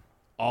because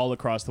all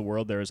across the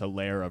world there is a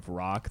layer of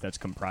rock that's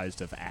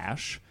comprised of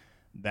ash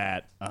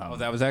that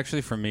that was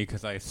actually for me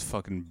because I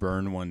fucking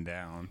burned one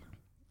down.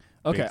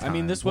 Okay, I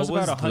mean this was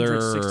about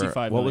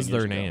 165 What was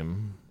their million years ago.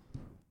 name?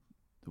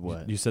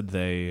 What? You said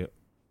they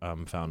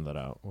found that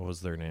out. What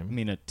was their name? I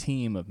mean a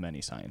team of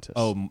many scientists.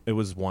 Oh, it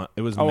was one.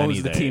 It was Oh, many what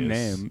was the days. team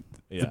name?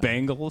 Yeah. The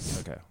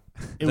Bengals? Okay. it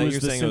I thought was you were the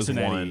saying it was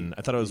Cincinnati. one.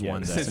 I thought it was Yeah,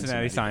 one the day.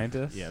 Cincinnati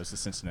scientists? Yeah, it was the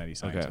Cincinnati Okay.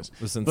 scientists. The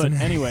But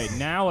Cincinnati. anyway,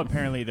 now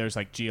apparently there's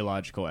like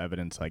geological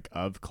evidence like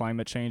of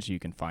climate change you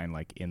can find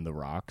like in the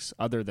rocks,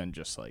 other than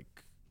just like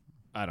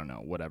I don't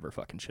know whatever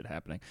fucking shit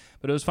happening.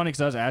 But it was funny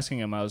because I was asking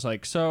him. I was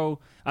like, so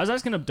I was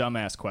asking him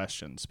dumbass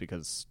questions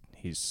because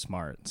he's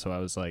smart. So I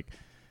was like,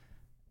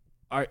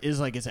 is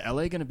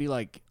LA gonna be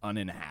like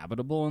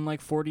uninhabitable in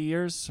like 40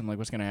 years? I'm like,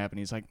 what's gonna happen?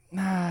 He's like,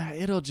 nah,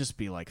 it'll just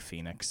be like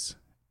Phoenix.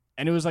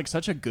 And it was like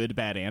such a good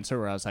bad answer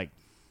where I was like,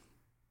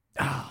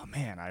 oh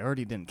man, I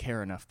already didn't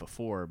care enough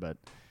before, but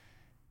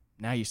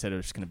now you said it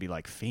was going to be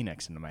like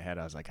Phoenix into my head.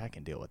 I was like, I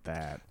can deal with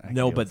that.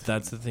 No, but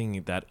that's the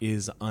thing. That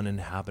is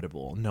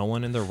uninhabitable. No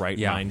one in their right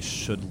Yeah. mind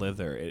should live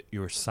there.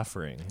 You're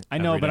suffering. I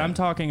know, every but day. I'm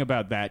talking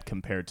about that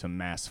compared to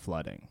mass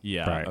flooding.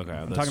 Yeah. Right. Okay.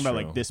 I'm talking about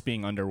like this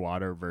being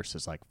underwater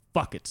versus like,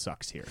 fuck, it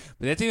sucks here.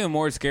 But that's even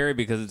more scary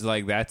because it's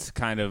like that's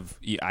kind of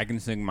I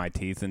can sink my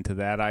teeth into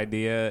that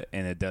idea,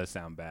 and it does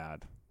sound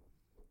bad.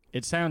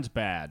 It sounds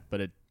bad, but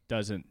it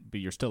doesn't, but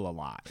you're still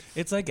alive.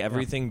 It's like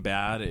everything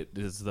bad. It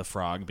is the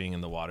frog being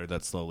in the water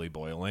that's slowly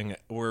boiling.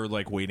 We're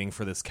like waiting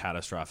for this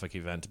catastrophic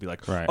event to be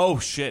like, Right. oh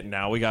shit,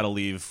 now we got to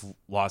leave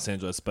Los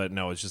Angeles. But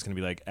no, it's just going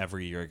to be like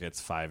every year it gets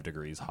 5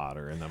 degrees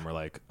hotter. And then we're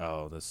like,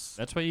 oh, this.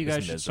 That's why you is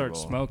guys should start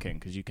miserable. smoking,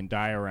 because you can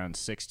die around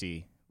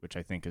 60, which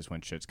I think is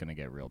when shit's going to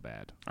get real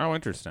bad. Oh,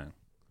 interesting.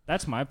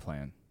 That's my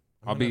plan.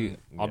 I'll be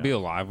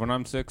alive when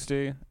I'm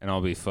 60, and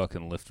I'll be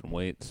fucking lifting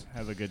weights.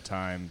 Have a good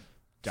time,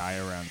 die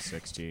around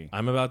 60.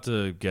 I'm about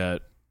to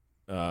get.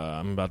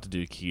 I'm about to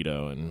do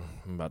keto, and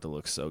I'm about to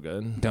look so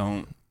good.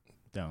 Don't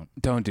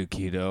do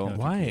keto.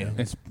 Why?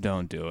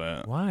 Don't do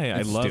it. Why? I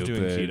It's love doing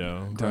stupid.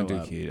 keto. Don't do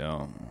Grow up.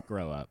 keto.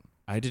 Grow up.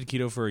 I did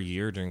keto for a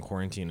year during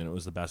quarantine, and it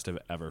was the best I've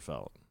ever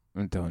felt.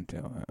 Don't do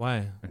it.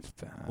 Why? It's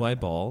bad. Why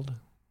bald?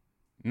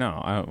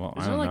 No, I Is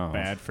don't it like know.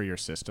 bad for your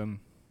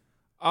system?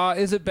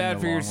 Is it bad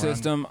the for your long run?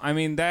 system? I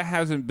mean, that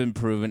hasn't been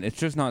proven. It's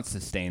just not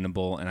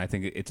sustainable, and I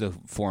think it's a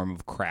form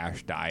of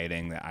crash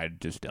dieting that I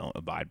just don't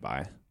abide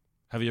by.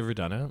 Have you ever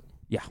done it?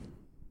 Yeah.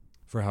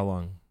 For how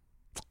long?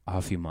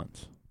 A few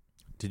months.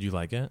 Did you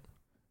like it?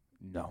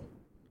 No.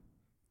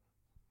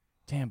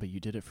 Damn, but you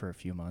did it for a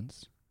few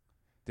months.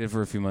 Did it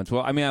for a few months.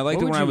 Well, I mean, I liked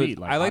What it would when I you was eat,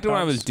 like I liked it hot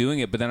when I was dogs? doing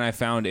it, but then I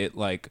found it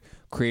like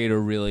create a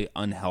really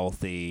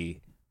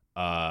unhealthy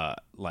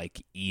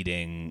like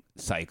eating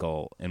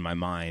cycle in my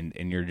mind,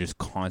 and you're just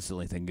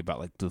constantly thinking about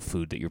like the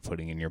food that you're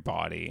putting in your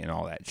body and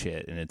all that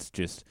shit, and it's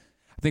just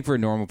I think for a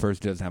normal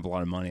person who doesn't have a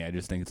lot of money, I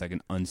just think it's like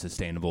an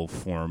unsustainable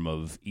form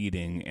of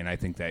eating, and I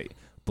think that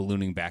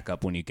ballooning back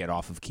up when you get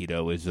off of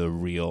keto is a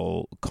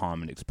real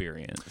common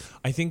experience.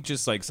 I think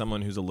just like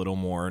someone who's a little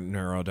more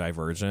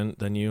neurodivergent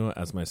than you,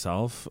 as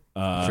myself,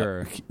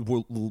 Sure.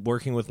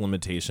 working with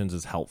limitations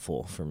is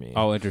helpful for me.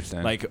 Oh,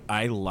 interesting. Like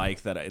I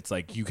like that it's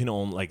like you can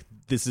only like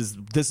this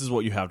is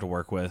what you have to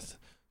work with.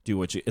 Do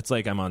what you. It's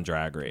like I'm on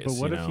Drag Race. But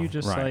what if you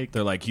just Right. like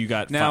They're like you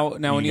got now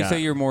when you got- say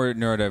you're more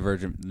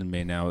neurodivergent than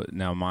me, now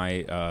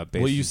my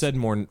basis, well, you said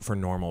more for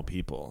normal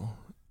people.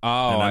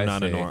 oh, and I'm I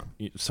not see. a normal.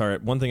 Sorry,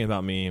 one thing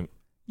about me.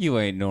 You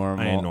ain't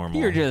normal. I ain't normal.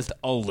 You're just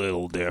a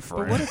little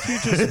different. But what if you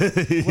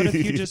just what if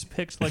you just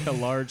picked like a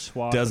large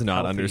swath? Does of not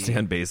healthy-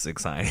 understand basic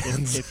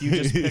science. If you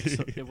just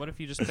picked, what if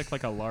you just picked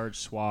like a large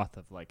swath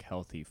of like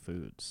healthy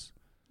foods?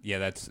 Yeah,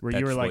 that's Where that's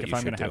you were like, what if I'm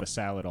should going to have do. a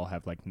salad, I'll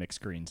have like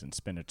mixed greens and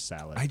spinach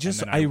salad. I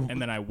just-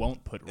 and then I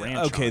won't put ranch.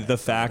 Okay, on it the or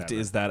fact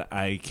whatever. is that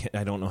I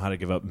don't know how to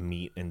give up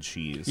meat and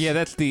cheese. Yeah,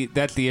 that's the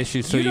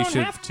issue. So you don't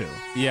should. have to.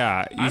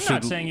 Yeah, you I'm should.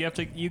 not saying you have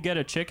to. You get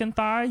a chicken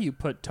thigh, you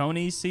put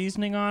Tony's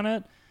seasoning on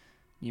it,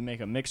 you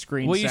make a mixed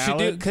green Well, you should salad.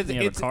 do because you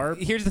have it's a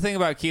carb. here's the thing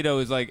about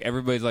keto is like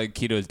everybody's like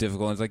keto is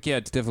difficult. And it's like yeah,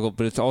 it's difficult,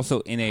 but it's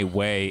also in a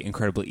way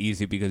incredibly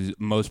easy because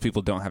most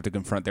people don't have to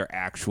confront their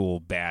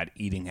actual bad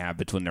eating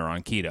habits when they're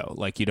on keto.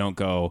 Like you don't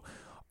go,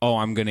 oh,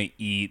 I'm gonna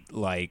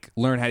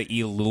learn how to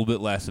eat a little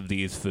bit less of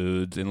these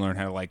foods and learn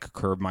how to like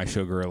curb my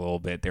sugar a little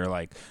bit. They're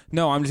like,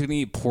 no, I'm just gonna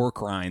eat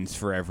pork rinds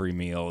for every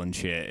meal and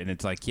shit. And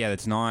it's like, yeah,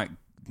 that's not.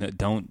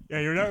 Don't. Yeah,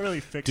 you're not really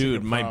fixing.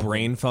 Dude, the my problem.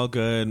 brain felt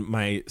good.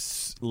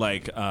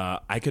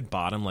 I could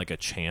bottom like a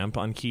champ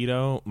on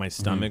keto. My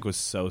stomach was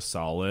so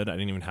solid. I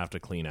didn't even have to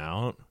clean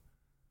out.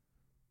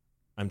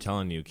 I'm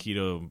telling you,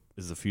 keto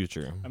is the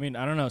future. I mean,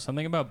 I don't know.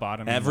 Something about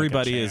bottoming.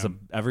 Everybody like is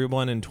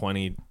everyone in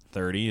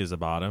 2030 is a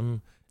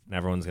bottom, and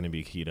everyone's gonna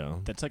be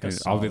keto. That's like a.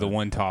 I'll be the solid-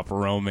 one top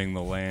roaming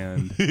the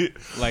land,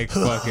 like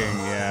fucking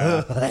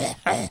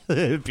yeah,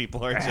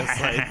 People are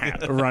just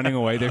like running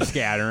away. They're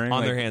scattering on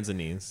like, their hands and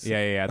knees.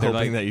 Yeah. They're hoping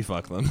like that you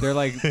fuck them. they're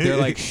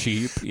like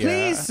sheep.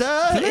 Yeah.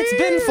 sir, it's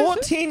been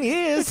 14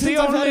 years the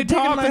only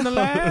top in the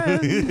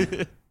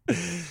land.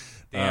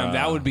 Damn,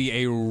 that would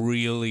be a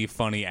really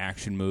funny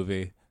action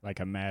movie. like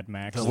a Mad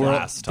Max. The World-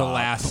 Last the Top.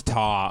 last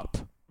top.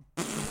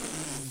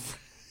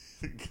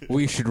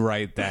 We should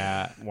write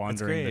that.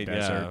 Wandering the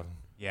desert.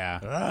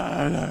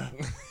 Yeah.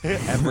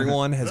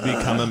 Everyone has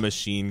become a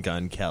Machine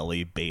Gun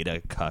Kelly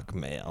beta cuck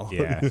male.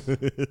 Yeah.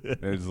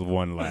 There's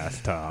one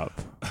last top.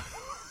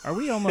 Are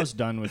we almost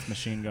done with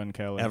Machine Gun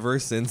Kelly? Ever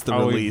since the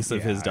release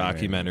of his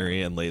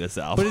documentary and latest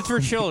album. But it's for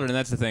children.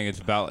 That's the thing. It's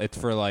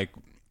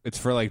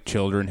for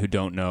children who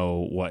don't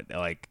know what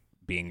like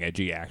being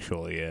edgy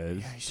actually is.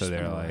 Yeah, he's so just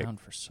they're been like, around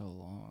for so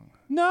long.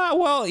 no,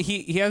 well,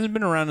 he hasn't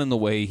been around in the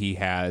way he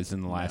has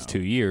in the last 2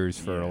 years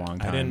for a long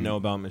time. I didn't know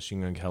about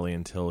Machine Gun Kelly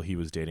until he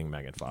was dating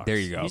Megan Fox. There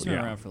you go. He's been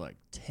yeah. around for like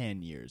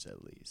 10 years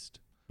at least.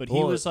 But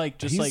he was like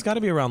just he's like got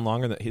to be around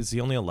longer than. Is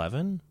he only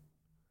 11?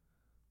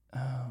 Oh.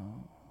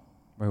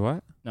 Wait,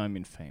 what? No, I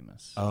mean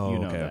famous. Oh, you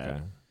know okay, that.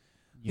 okay.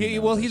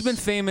 You know He's been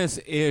this.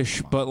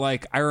 famous-ish, but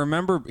like I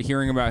remember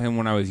hearing about him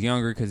when I was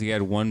younger because he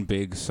had one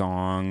big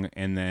song,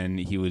 and then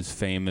he was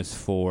famous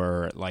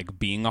for like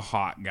being a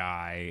hot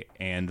guy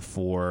and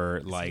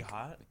for like,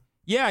 hot?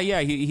 yeah,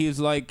 he's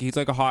like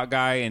a hot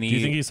guy, and Do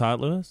you think he's hot,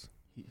 Lewis?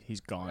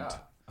 He's gaunt.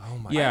 Oh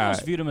my. I Yeah.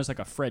 always viewed him as like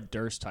a Fred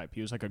Durst type.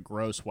 He was like a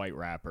gross white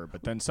rapper,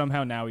 but then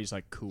somehow now he's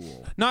like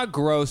cool. not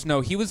gross. No,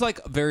 he was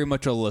like very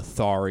much a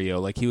Lothario.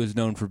 Like he was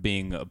known for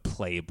being a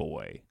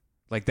playboy.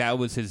 Like that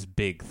was his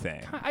big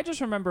thing. I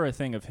just remember a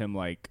thing of him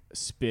like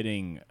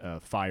spitting a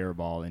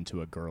fireball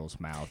into a girl's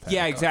mouth.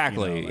 Yeah,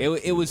 exactly. You know,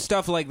 like, it was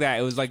stuff like that.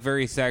 It was like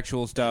very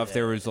sexual stuff.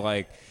 There was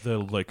like The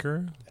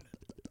liquor?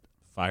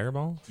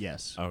 Fireball?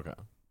 yes. Okay.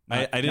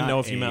 Not- I didn't not know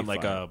if you a meant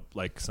like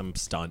fire. some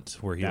stunt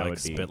where he That like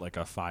would be- spit like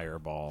a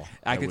fireball.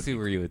 I That could would see be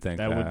where you would think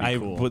that that. would be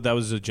cool. But that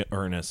was a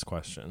earnest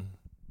question.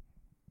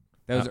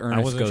 That was I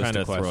Ernest wasn't goes trying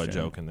to question. throw a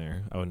joke in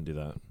there. I wouldn't do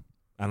that.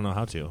 I don't know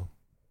how to.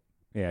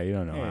 Yeah, you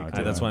don't know Yeah, how. I-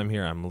 to. That's why I'm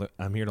here.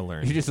 I'm here to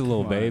learn. You're just a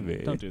little Come on,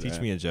 baby. Don't do Teach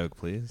that. me a joke,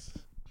 please.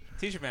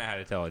 Teach Matt how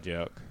to tell a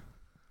joke.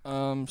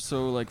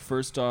 So like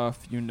first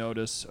off, you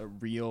notice a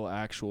real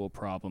actual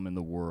problem in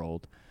the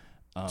world.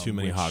 Too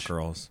many which, hot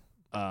girls.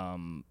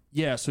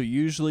 Yeah, so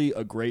usually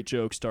a great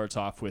joke starts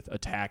off with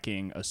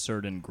attacking a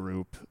certain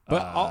group.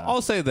 But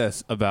I'll say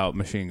this about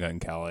Machine Gun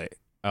Kelly,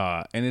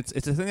 and it's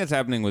a thing that's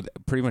happening with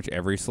pretty much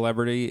every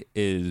celebrity.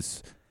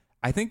 Is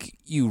I think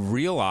you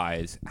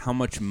realize how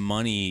much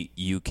money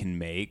you can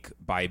make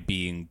by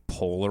being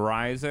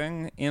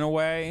polarizing in a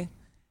way,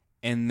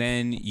 and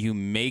then you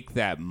make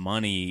that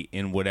money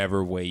in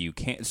whatever way you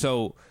can.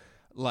 So,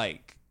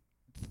 like,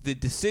 the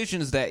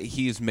decisions that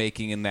he's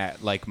making and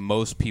that like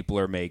most people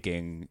are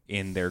making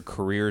in their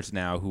careers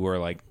now who are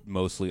like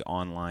mostly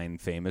online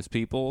famous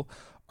people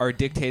are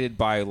dictated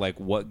by like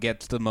what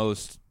gets the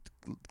most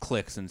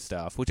clicks and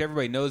stuff, which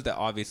everybody knows that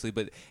obviously,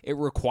 but it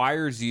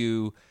requires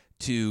you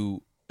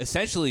to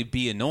essentially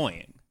be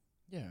annoying.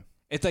 yeah.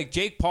 It's like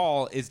Jake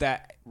Paul is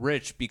that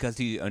rich because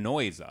he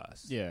annoys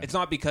us. Yeah. It's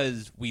not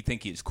because we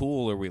think he's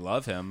cool or we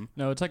love him.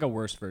 No, it's like a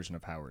worse version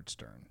of Howard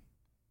Stern.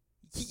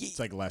 It's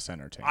like less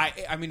entertaining.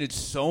 I mean, it's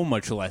so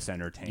much less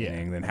entertaining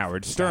Yeah. than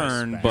Howard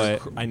Stern,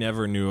 Fast. but I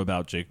never knew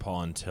about Jake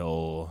Paul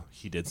until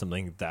he did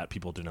something that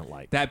people didn't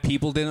like. that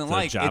people didn't The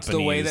like. Japanese It's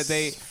the way that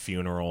they.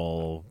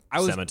 funeral I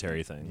was-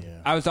 cemetery thing.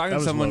 yeah. I was talking That to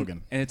was someone,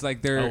 Logan. and it's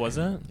like they're. Oh, was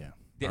it? Yeah.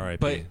 Yeah,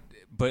 R.I.P..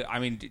 but I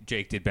mean,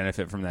 Jake did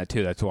benefit from that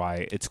too. That's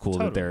why it's cool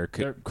that their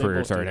Totally. They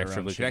careers both are do their own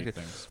inextricably shitty connected.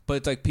 things. But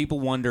it's like people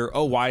wonder,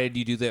 oh, why did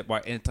you do that? Why?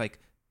 And it's like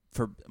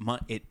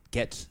it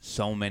gets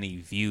so many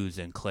views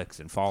and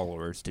clicks and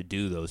followers to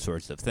do those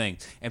sorts of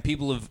things. And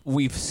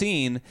we've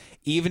seen,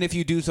 even if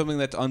you do something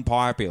that's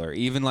unpopular,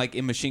 even like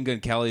in Machine Gun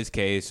Kelly's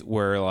case,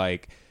 where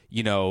like,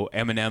 you know,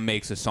 Eminem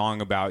makes a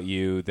song about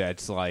you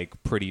that's like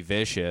pretty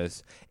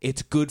vicious,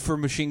 it's good for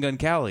Machine Gun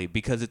Kelly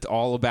because it's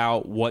all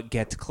about what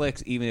gets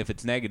clicks, even if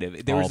it's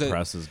negative. All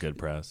press is good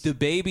press. The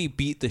baby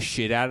beat the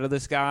shit out of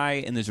this guy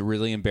in this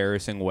really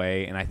embarrassing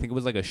way, and I think it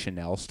was like a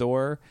Chanel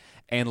store,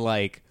 and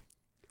like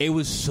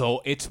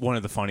it's one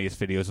of the funniest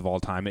videos of all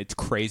time. It's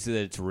crazy that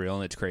it's real,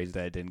 and it's crazy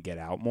that it didn't get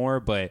out more,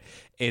 but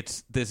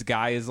it's this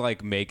guy is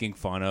like making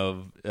fun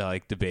of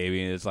like the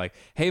baby, and it's like,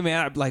 hey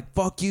man, I'm like,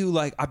 fuck you,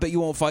 like I bet you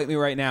won't fight me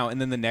right now.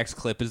 And then the next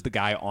clip is the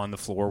guy on the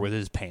floor with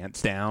his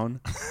pants down.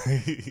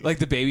 Like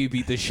the baby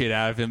beat the shit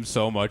out of him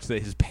so much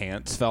that his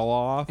pants fell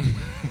off.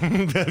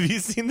 Have you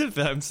seen the?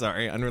 I'm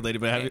sorry,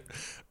 unrelated, but have you?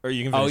 Or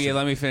you can. Oh finish yeah, it.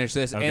 let me finish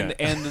this. Okay.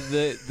 And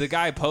the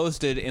guy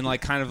posted in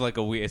like kind of like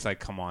a weird. It's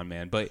like, come on,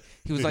 man. But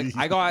he was like,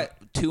 I got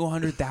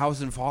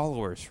 200,000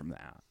 followers from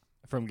that.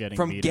 From getting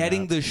From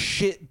the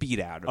shit beat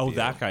out of Oh, you.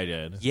 that guy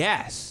did.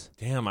 Yes.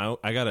 Damn, I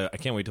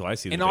can't wait till I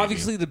see. The And baby.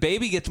 obviously the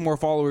baby gets more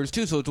followers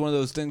too. So it's one of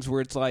those things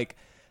where it's like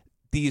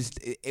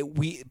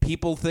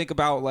people think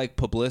about like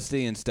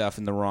publicity and stuff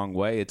in the wrong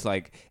way. It's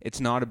like it's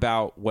not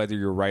about whether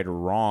you're right or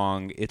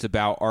wrong. It's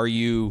about are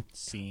you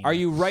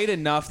right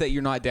enough that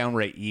you're not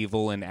downright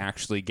evil and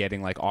actually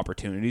getting like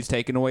opportunities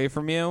taken away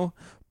from you,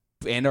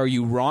 And are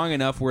you wrong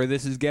enough where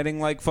this is getting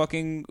like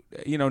fucking,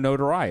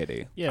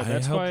 notoriety? Yeah, I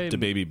that's hope why.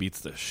 DaBaby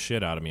beats the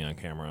shit out of me on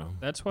camera.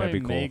 That's why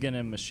That'd be cool. Megan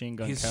and Machine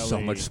Gun He's Kelly. so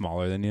much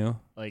smaller than you.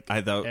 Like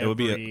I thought it would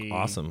be every-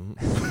 awesome.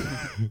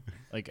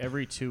 Like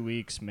every 2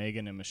 weeks,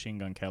 Megan and Machine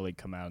Gun Kelly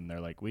come out and they're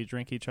like, "We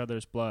drink each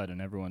other's blood,"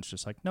 and everyone's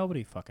just like,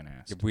 "Nobody fucking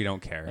asked." We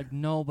don't care. Like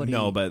nobody.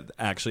 No, but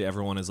actually,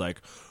 everyone is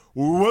like,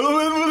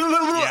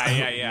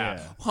 yeah.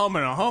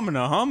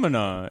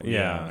 Humana.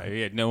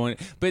 Yeah. No one.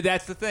 But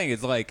that's the thing.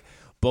 It's like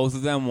both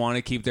of them want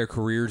to keep their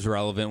careers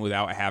relevant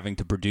without having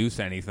to produce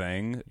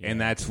anything, and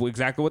that's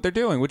exactly what they're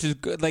doing, which is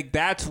good. Like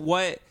that's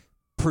what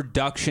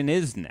production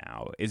is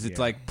now. It's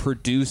like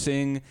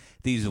producing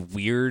these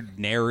weird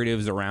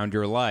narratives around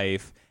your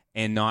life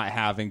and not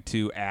having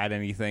to add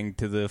anything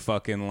to the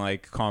fucking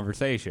like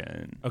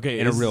conversation. Okay,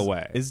 in a real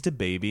way. Is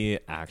DaBaby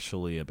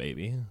actually a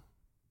baby?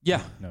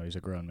 Yeah. No, he's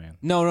a grown man.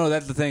 No.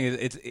 That's the thing.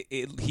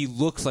 He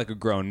looks like a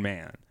grown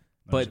man,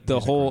 but the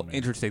he's a whole grown man.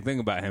 interesting thing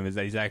about him is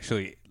that he's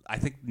actually. I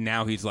think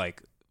now he's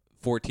like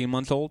 14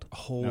 months old.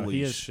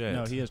 Holy shit!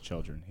 No, he has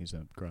children. He's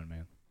a grown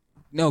man.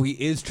 No, he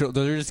is. Those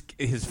are just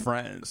his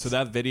friends. So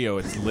that video,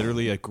 it's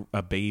literally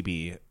a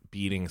baby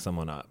beating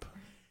someone up.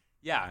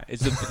 Yeah,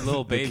 it's a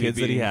little baby. The kids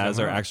that he beating has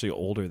are someone up. actually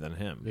older than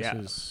him. This Yeah.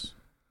 is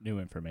new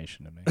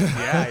information to me.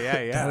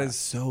 Yeah. That is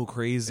so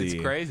crazy.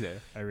 It's crazy.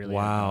 I really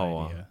had no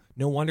Wow. idea.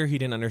 No wonder he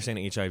didn't understand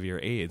HIV or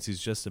AIDS. He's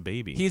just a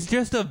baby. He's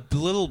just a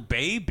little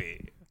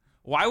baby.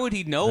 Why would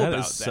he know That about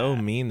is so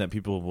mean that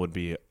people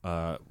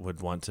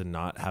would want to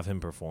not have him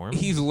perform.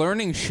 He's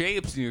learning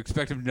shapes, and you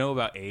expect him to know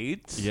about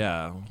AIDS?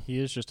 yeah, He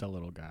is just a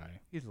little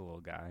guy. He's a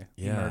little guy.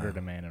 He yeah. murdered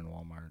a man in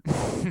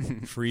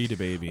Walmart. Free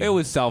DaBaby. It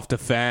was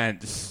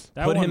self-defense.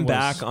 That Put one him was-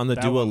 back on the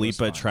that Dua one was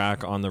Lipa fine.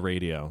 track on the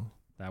radio.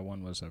 That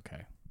one was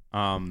okay.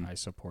 Matt, I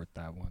support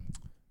that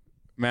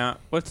one.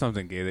 what's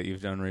something gay that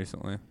you've done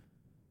recently?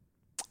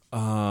 Be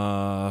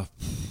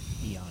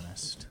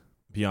honest.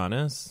 Be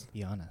honest.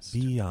 Be honest.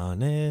 Be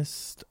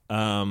honest.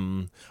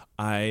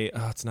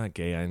 It's not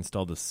gay. I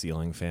installed a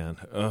ceiling fan.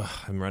 Ugh,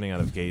 I'm running out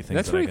of gay things.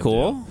 That's that I pretty can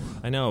cool. do.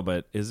 I know,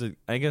 but is it?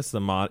 I guess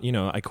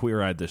I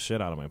queer-eyed the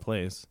shit out of my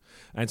place.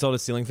 I installed a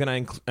ceiling fan.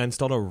 I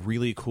installed a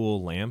really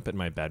cool lamp in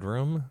my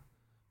bedroom.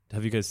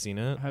 Have you guys seen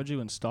it? How'd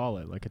you install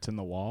it? Like it's in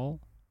the wall?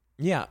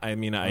 Yeah, I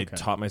mean, I Okay.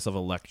 taught myself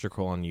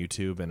electrical on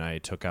YouTube, and I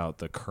took out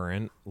the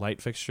current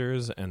light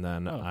fixtures, and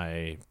then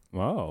I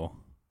Whoa.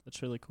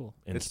 That's really cool.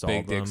 It's installed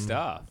big them. dick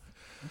stuff.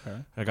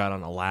 Okay. I got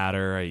on a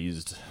ladder. I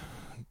used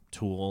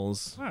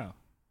tools. Wow.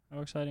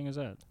 How exciting is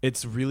that?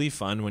 It's really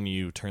fun when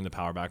you turn the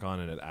power back on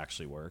and it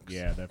actually works.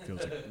 Yeah, that feels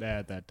like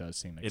that does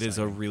seem exciting. It is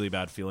a really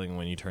bad feeling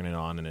when you turn it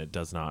on and it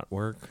does not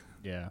work.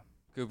 Yeah.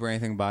 Cooper,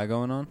 anything bi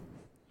going on?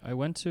 I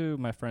went to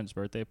my friend's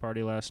birthday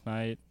party last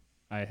night.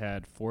 I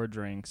had 4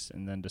 drinks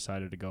and then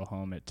decided to go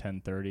home at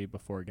 10:30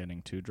 before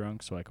getting too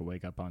drunk so I could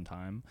wake up on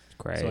time.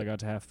 Great. So I got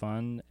to have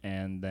fun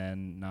and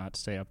then not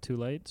stay up too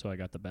late. So I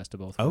got the best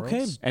of both Okay.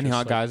 worlds. Any Just hot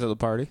like- guys at the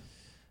party?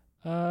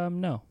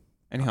 No.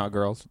 Any hot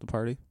girls at the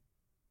party?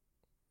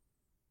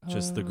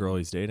 Just the girl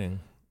he's dating.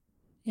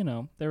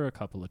 There were a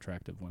couple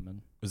attractive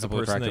women. Is the Couple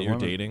person that attractive you're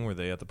women. dating, were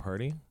they at the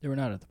party? They were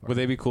not at the party. Would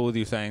they be cool with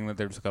you saying that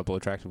there's a couple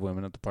attractive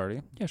women at the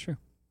party? Yeah, sure.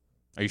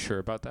 Are you sure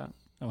about that?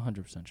 I'm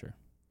 100% sure.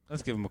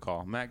 Let's give him a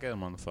call. Matt, get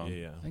him on the phone.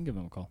 Yeah. I can give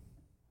them a call.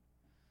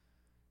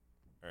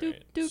 All Doot,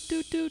 right. doot,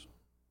 doot, doot.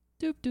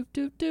 Doop, doop,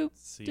 doop, doop.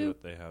 See Doop.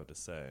 what they have to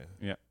say.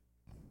 Yeah.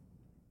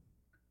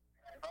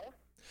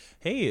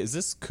 Hey, is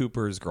this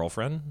Cooper's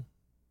girlfriend?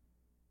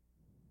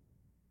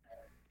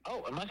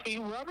 Oh, it must be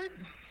you, Robert?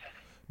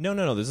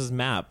 No. This is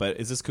Matt, but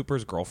is this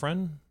Cooper's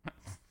girlfriend?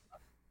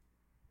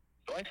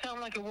 Do I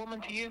sound like a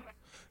woman to you?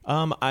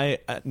 I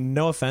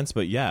no offense,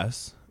 but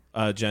yes.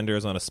 Gender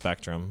is on a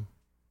spectrum.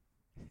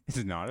 Is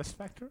it not a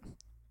spectrum?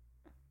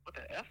 What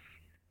the F?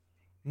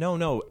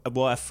 No.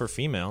 Well, F for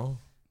female.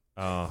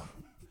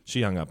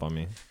 She hung up on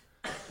me.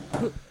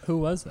 Who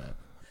was that?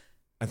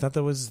 I thought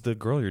that was the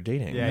girl you're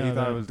dating. Yeah, No, he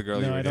thought that- it was the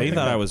girl no, you I were don't They dating.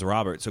 thought I was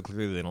Robert, so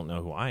clearly they don't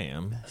know who I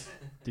am.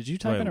 Did you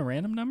type Wait. in a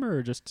random number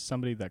or just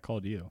somebody that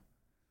called you?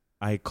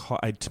 I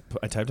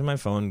typed in my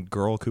phone,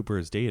 "Girl Cooper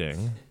is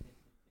dating."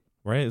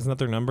 Right? Isn't that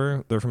their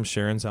number? They're from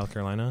Sharon, South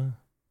Carolina.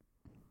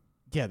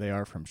 Yeah, they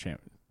are from Sham.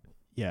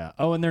 Yeah.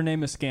 Oh, and their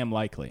name is Scam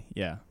Likely.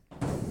 Yeah.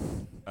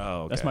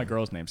 Oh, okay. That's my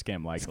girl's name,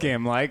 Scam Likely.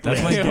 Scam Likely.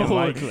 That's my Scam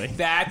Likely.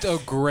 That's a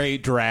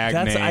great drag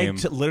name.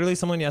 Literally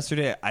someone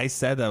yesterday. I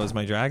said that was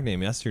my drag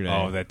name yesterday.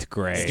 Oh, that's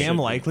great. Scam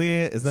Likely.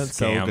 Isn't that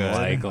so Scam good?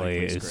 Likely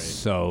Likely's is great.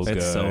 so good.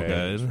 It's so It's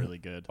good. really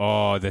good.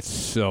 Oh, that's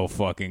so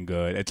fucking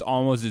good. It's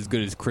almost as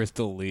good as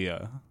Crystal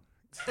Leah.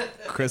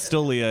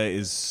 Crystal Leah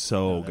is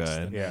so That's the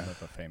good. name Yeah.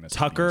 of a famous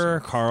Tucker abuser.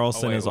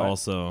 Carlson Oh, wait, is what?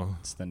 also.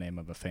 It's the name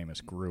of a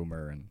famous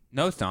groomer and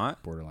No, it's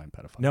not. borderline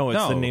pedophile. No,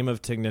 it's the No. name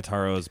of Tig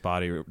Notaro's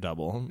body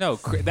double. No,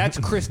 that's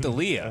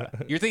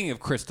Crystalia. You're thinking of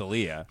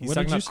Crystalia. He's What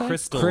talking did you about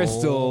say?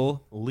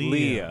 Crystal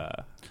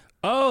Leah.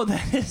 Oh,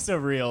 that is a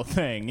real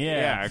thing. Yeah.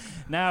 Yeah.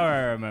 Now I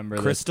remember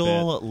this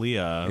Crystal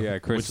Leah. Yeah,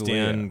 which Crystal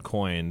Dan Leah.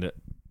 coined.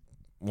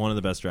 One of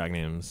the best drag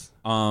names.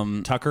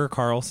 Tucker Tucker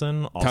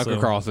Carlson. Also,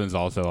 Carlson's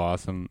also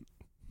awesome.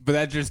 But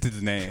that's just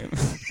his name.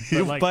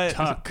 But like But-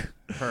 Tuck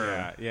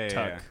her. yeah.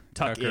 Tuck.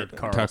 Tuck it,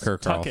 Carlson. Tucker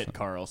Tuck Carlson. it,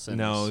 Carlson.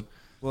 No,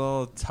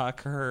 well,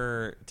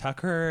 Tucker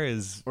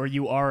is. Or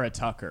you are a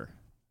Tucker.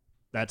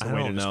 That's a I way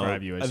to don't know.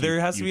 describe you. As There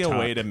you, has to you be a tuck.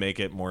 way to make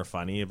it more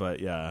funny, but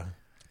yeah.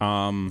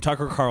 Tucker.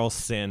 Tucker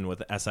Carlson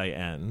with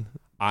SIN.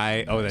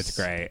 That's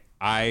great.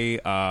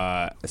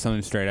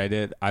 Something straight I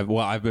did.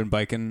 I've been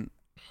biking,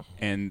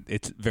 and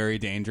it's very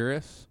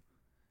dangerous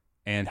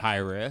and high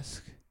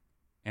risk,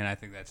 and I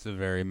think that's a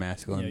very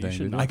masculine you thing. should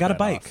to do. knock I got a that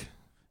bike. off.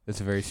 It's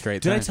a very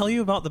straight. Did I thing. tell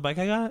you about the bike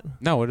I got?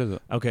 No, what is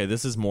it? Okay,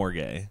 this is more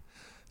gay.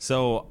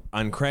 So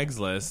on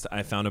Craigslist,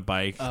 I found a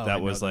bike Oh, I that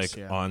know was this, like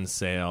yeah. on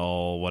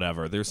sale,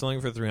 whatever. They're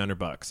selling for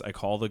 $300. I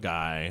call the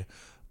guy,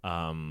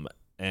 and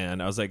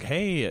I was like,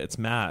 "Hey, it's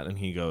Matt," and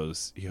he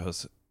goes,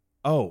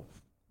 "Oh,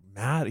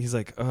 Matt." He's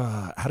like,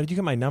 "How did you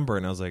get my number?"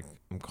 And I was like,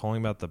 "I'm calling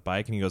about the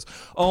bike," and he goes,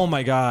 "Oh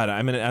my god,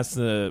 I'm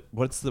an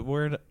what's the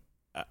word?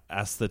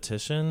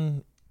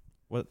 Aesthetician?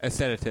 What?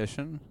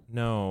 Aesthetician?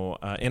 No,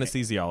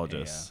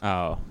 anesthesiologist."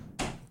 Oh,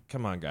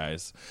 Come on,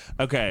 guys.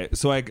 Okay,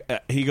 so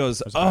he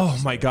goes, "Oh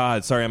my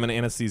god, sorry, I'm an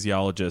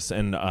anesthesiologist,"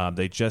 and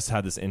they just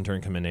had this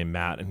intern come in named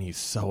Matt, and he's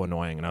so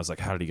annoying. And I was like,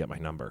 "How did he get my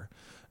number?"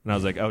 And I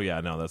was like, "Oh yeah,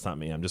 no, that's not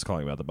me. I'm just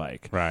calling about the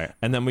bike." right.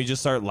 And then we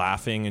just start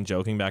laughing and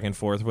joking back and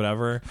forth,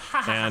 whatever.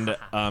 And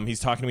he's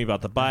talking to me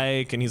about the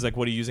bike, and he's like,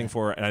 "What are you using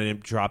for?" And I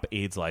didn't drop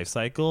AIDS life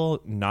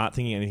cycle, not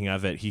thinking anything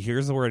of it. He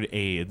hears the word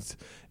AIDS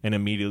and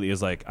immediately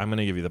is like, "I'm going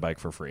to give you the bike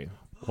for free."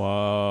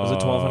 Whoa. It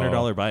was a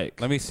 $1,200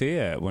 bike. Let me see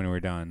it when we're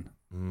done.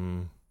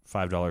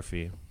 $5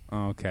 fee.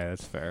 Okay,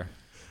 that's fair.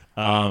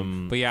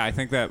 But yeah, I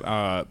think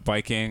that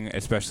biking,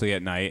 especially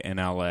at night in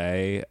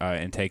LA,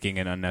 and taking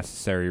an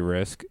unnecessary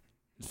risk,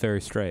 is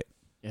very straight.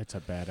 It's a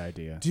bad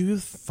idea. Do you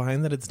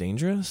find that it's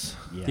dangerous?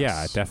 Yes.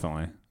 Yeah,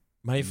 definitely.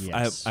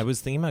 Yes. I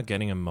was thinking about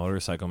getting a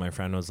motorcycle. My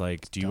friend was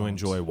like, "Do you Don't.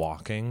 enjoy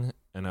walking?"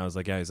 And I was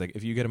like, "Yeah." He's like,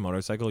 "If you get a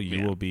motorcycle,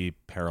 you will be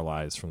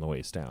paralyzed from the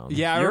waist down."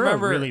 Yeah, I You're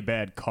remember. a really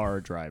bad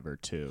car driver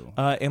too.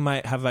 Have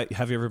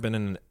you ever been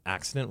in an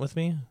accident with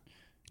me?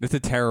 It's a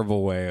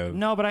terrible way of.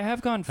 No, but I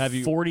have gone Have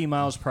you- 40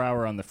 miles per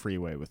hour on the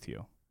freeway with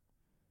you.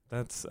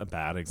 That's a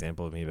bad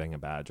example of me being a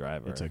bad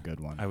driver. It's a good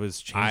one. I was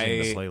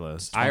changing the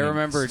playlist. I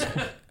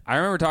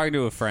remember talking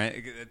to a friend.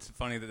 It's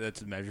funny that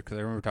that's a measure because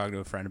I remember talking to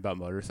a friend about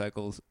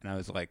motorcycles, and I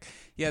was like,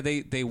 "Yeah,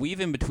 they weave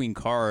in between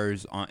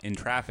cars in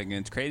traffic, and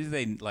it's crazy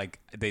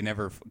they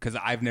never because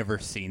I've never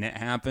seen it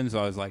happen." So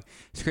I was like,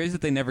 "It's crazy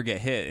that they never get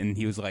hit." And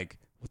he was like,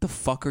 "What the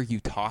fuck are you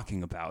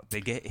talking about?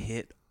 They get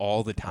hit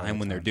all the time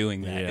when they're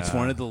doing that. It's Yeah.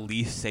 one of the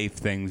least safe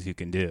things you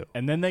can do."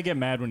 And then they get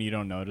mad when you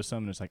don't notice them,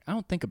 and it's like, I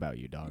don't think about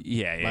you, dog.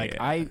 Yeah, yeah, Like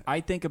yeah.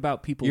 I think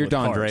about people. You're with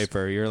Don cars.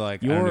 Draper. You're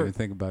like, I don't even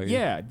think about you.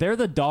 Yeah, they're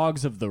the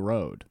dogs of the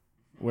road,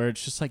 where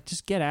it's just like,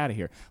 just get out of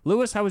here.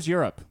 Lewis, how was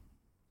Europe?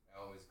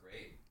 Oh, it was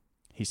great.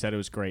 He said it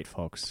was great,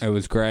 folks. It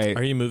was great.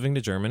 Are you moving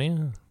to Germany?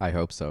 I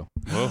hope so.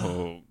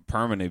 Whoa,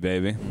 permanent,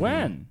 baby.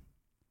 When?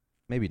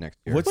 Maybe next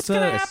year. What's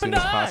gonna as happen soon to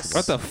as us? possible.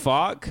 What the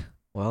fuck?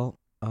 Well,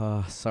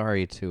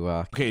 sorry to.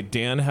 Okay,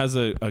 Dan has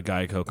a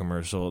Geico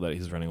commercial that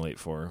he's running late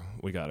for.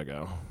 We gotta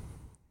go.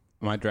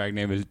 My drag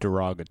name is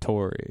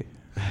Derogatory.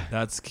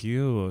 That's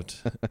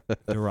cute.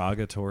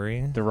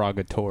 Derogatory.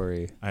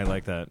 Derogatory. I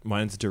like that.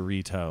 Mine's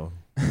Dorito.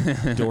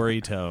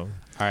 Dorito. All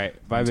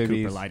right, bye, It's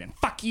babies. Cooper Laden.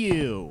 Fuck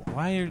you.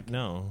 Why are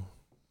no?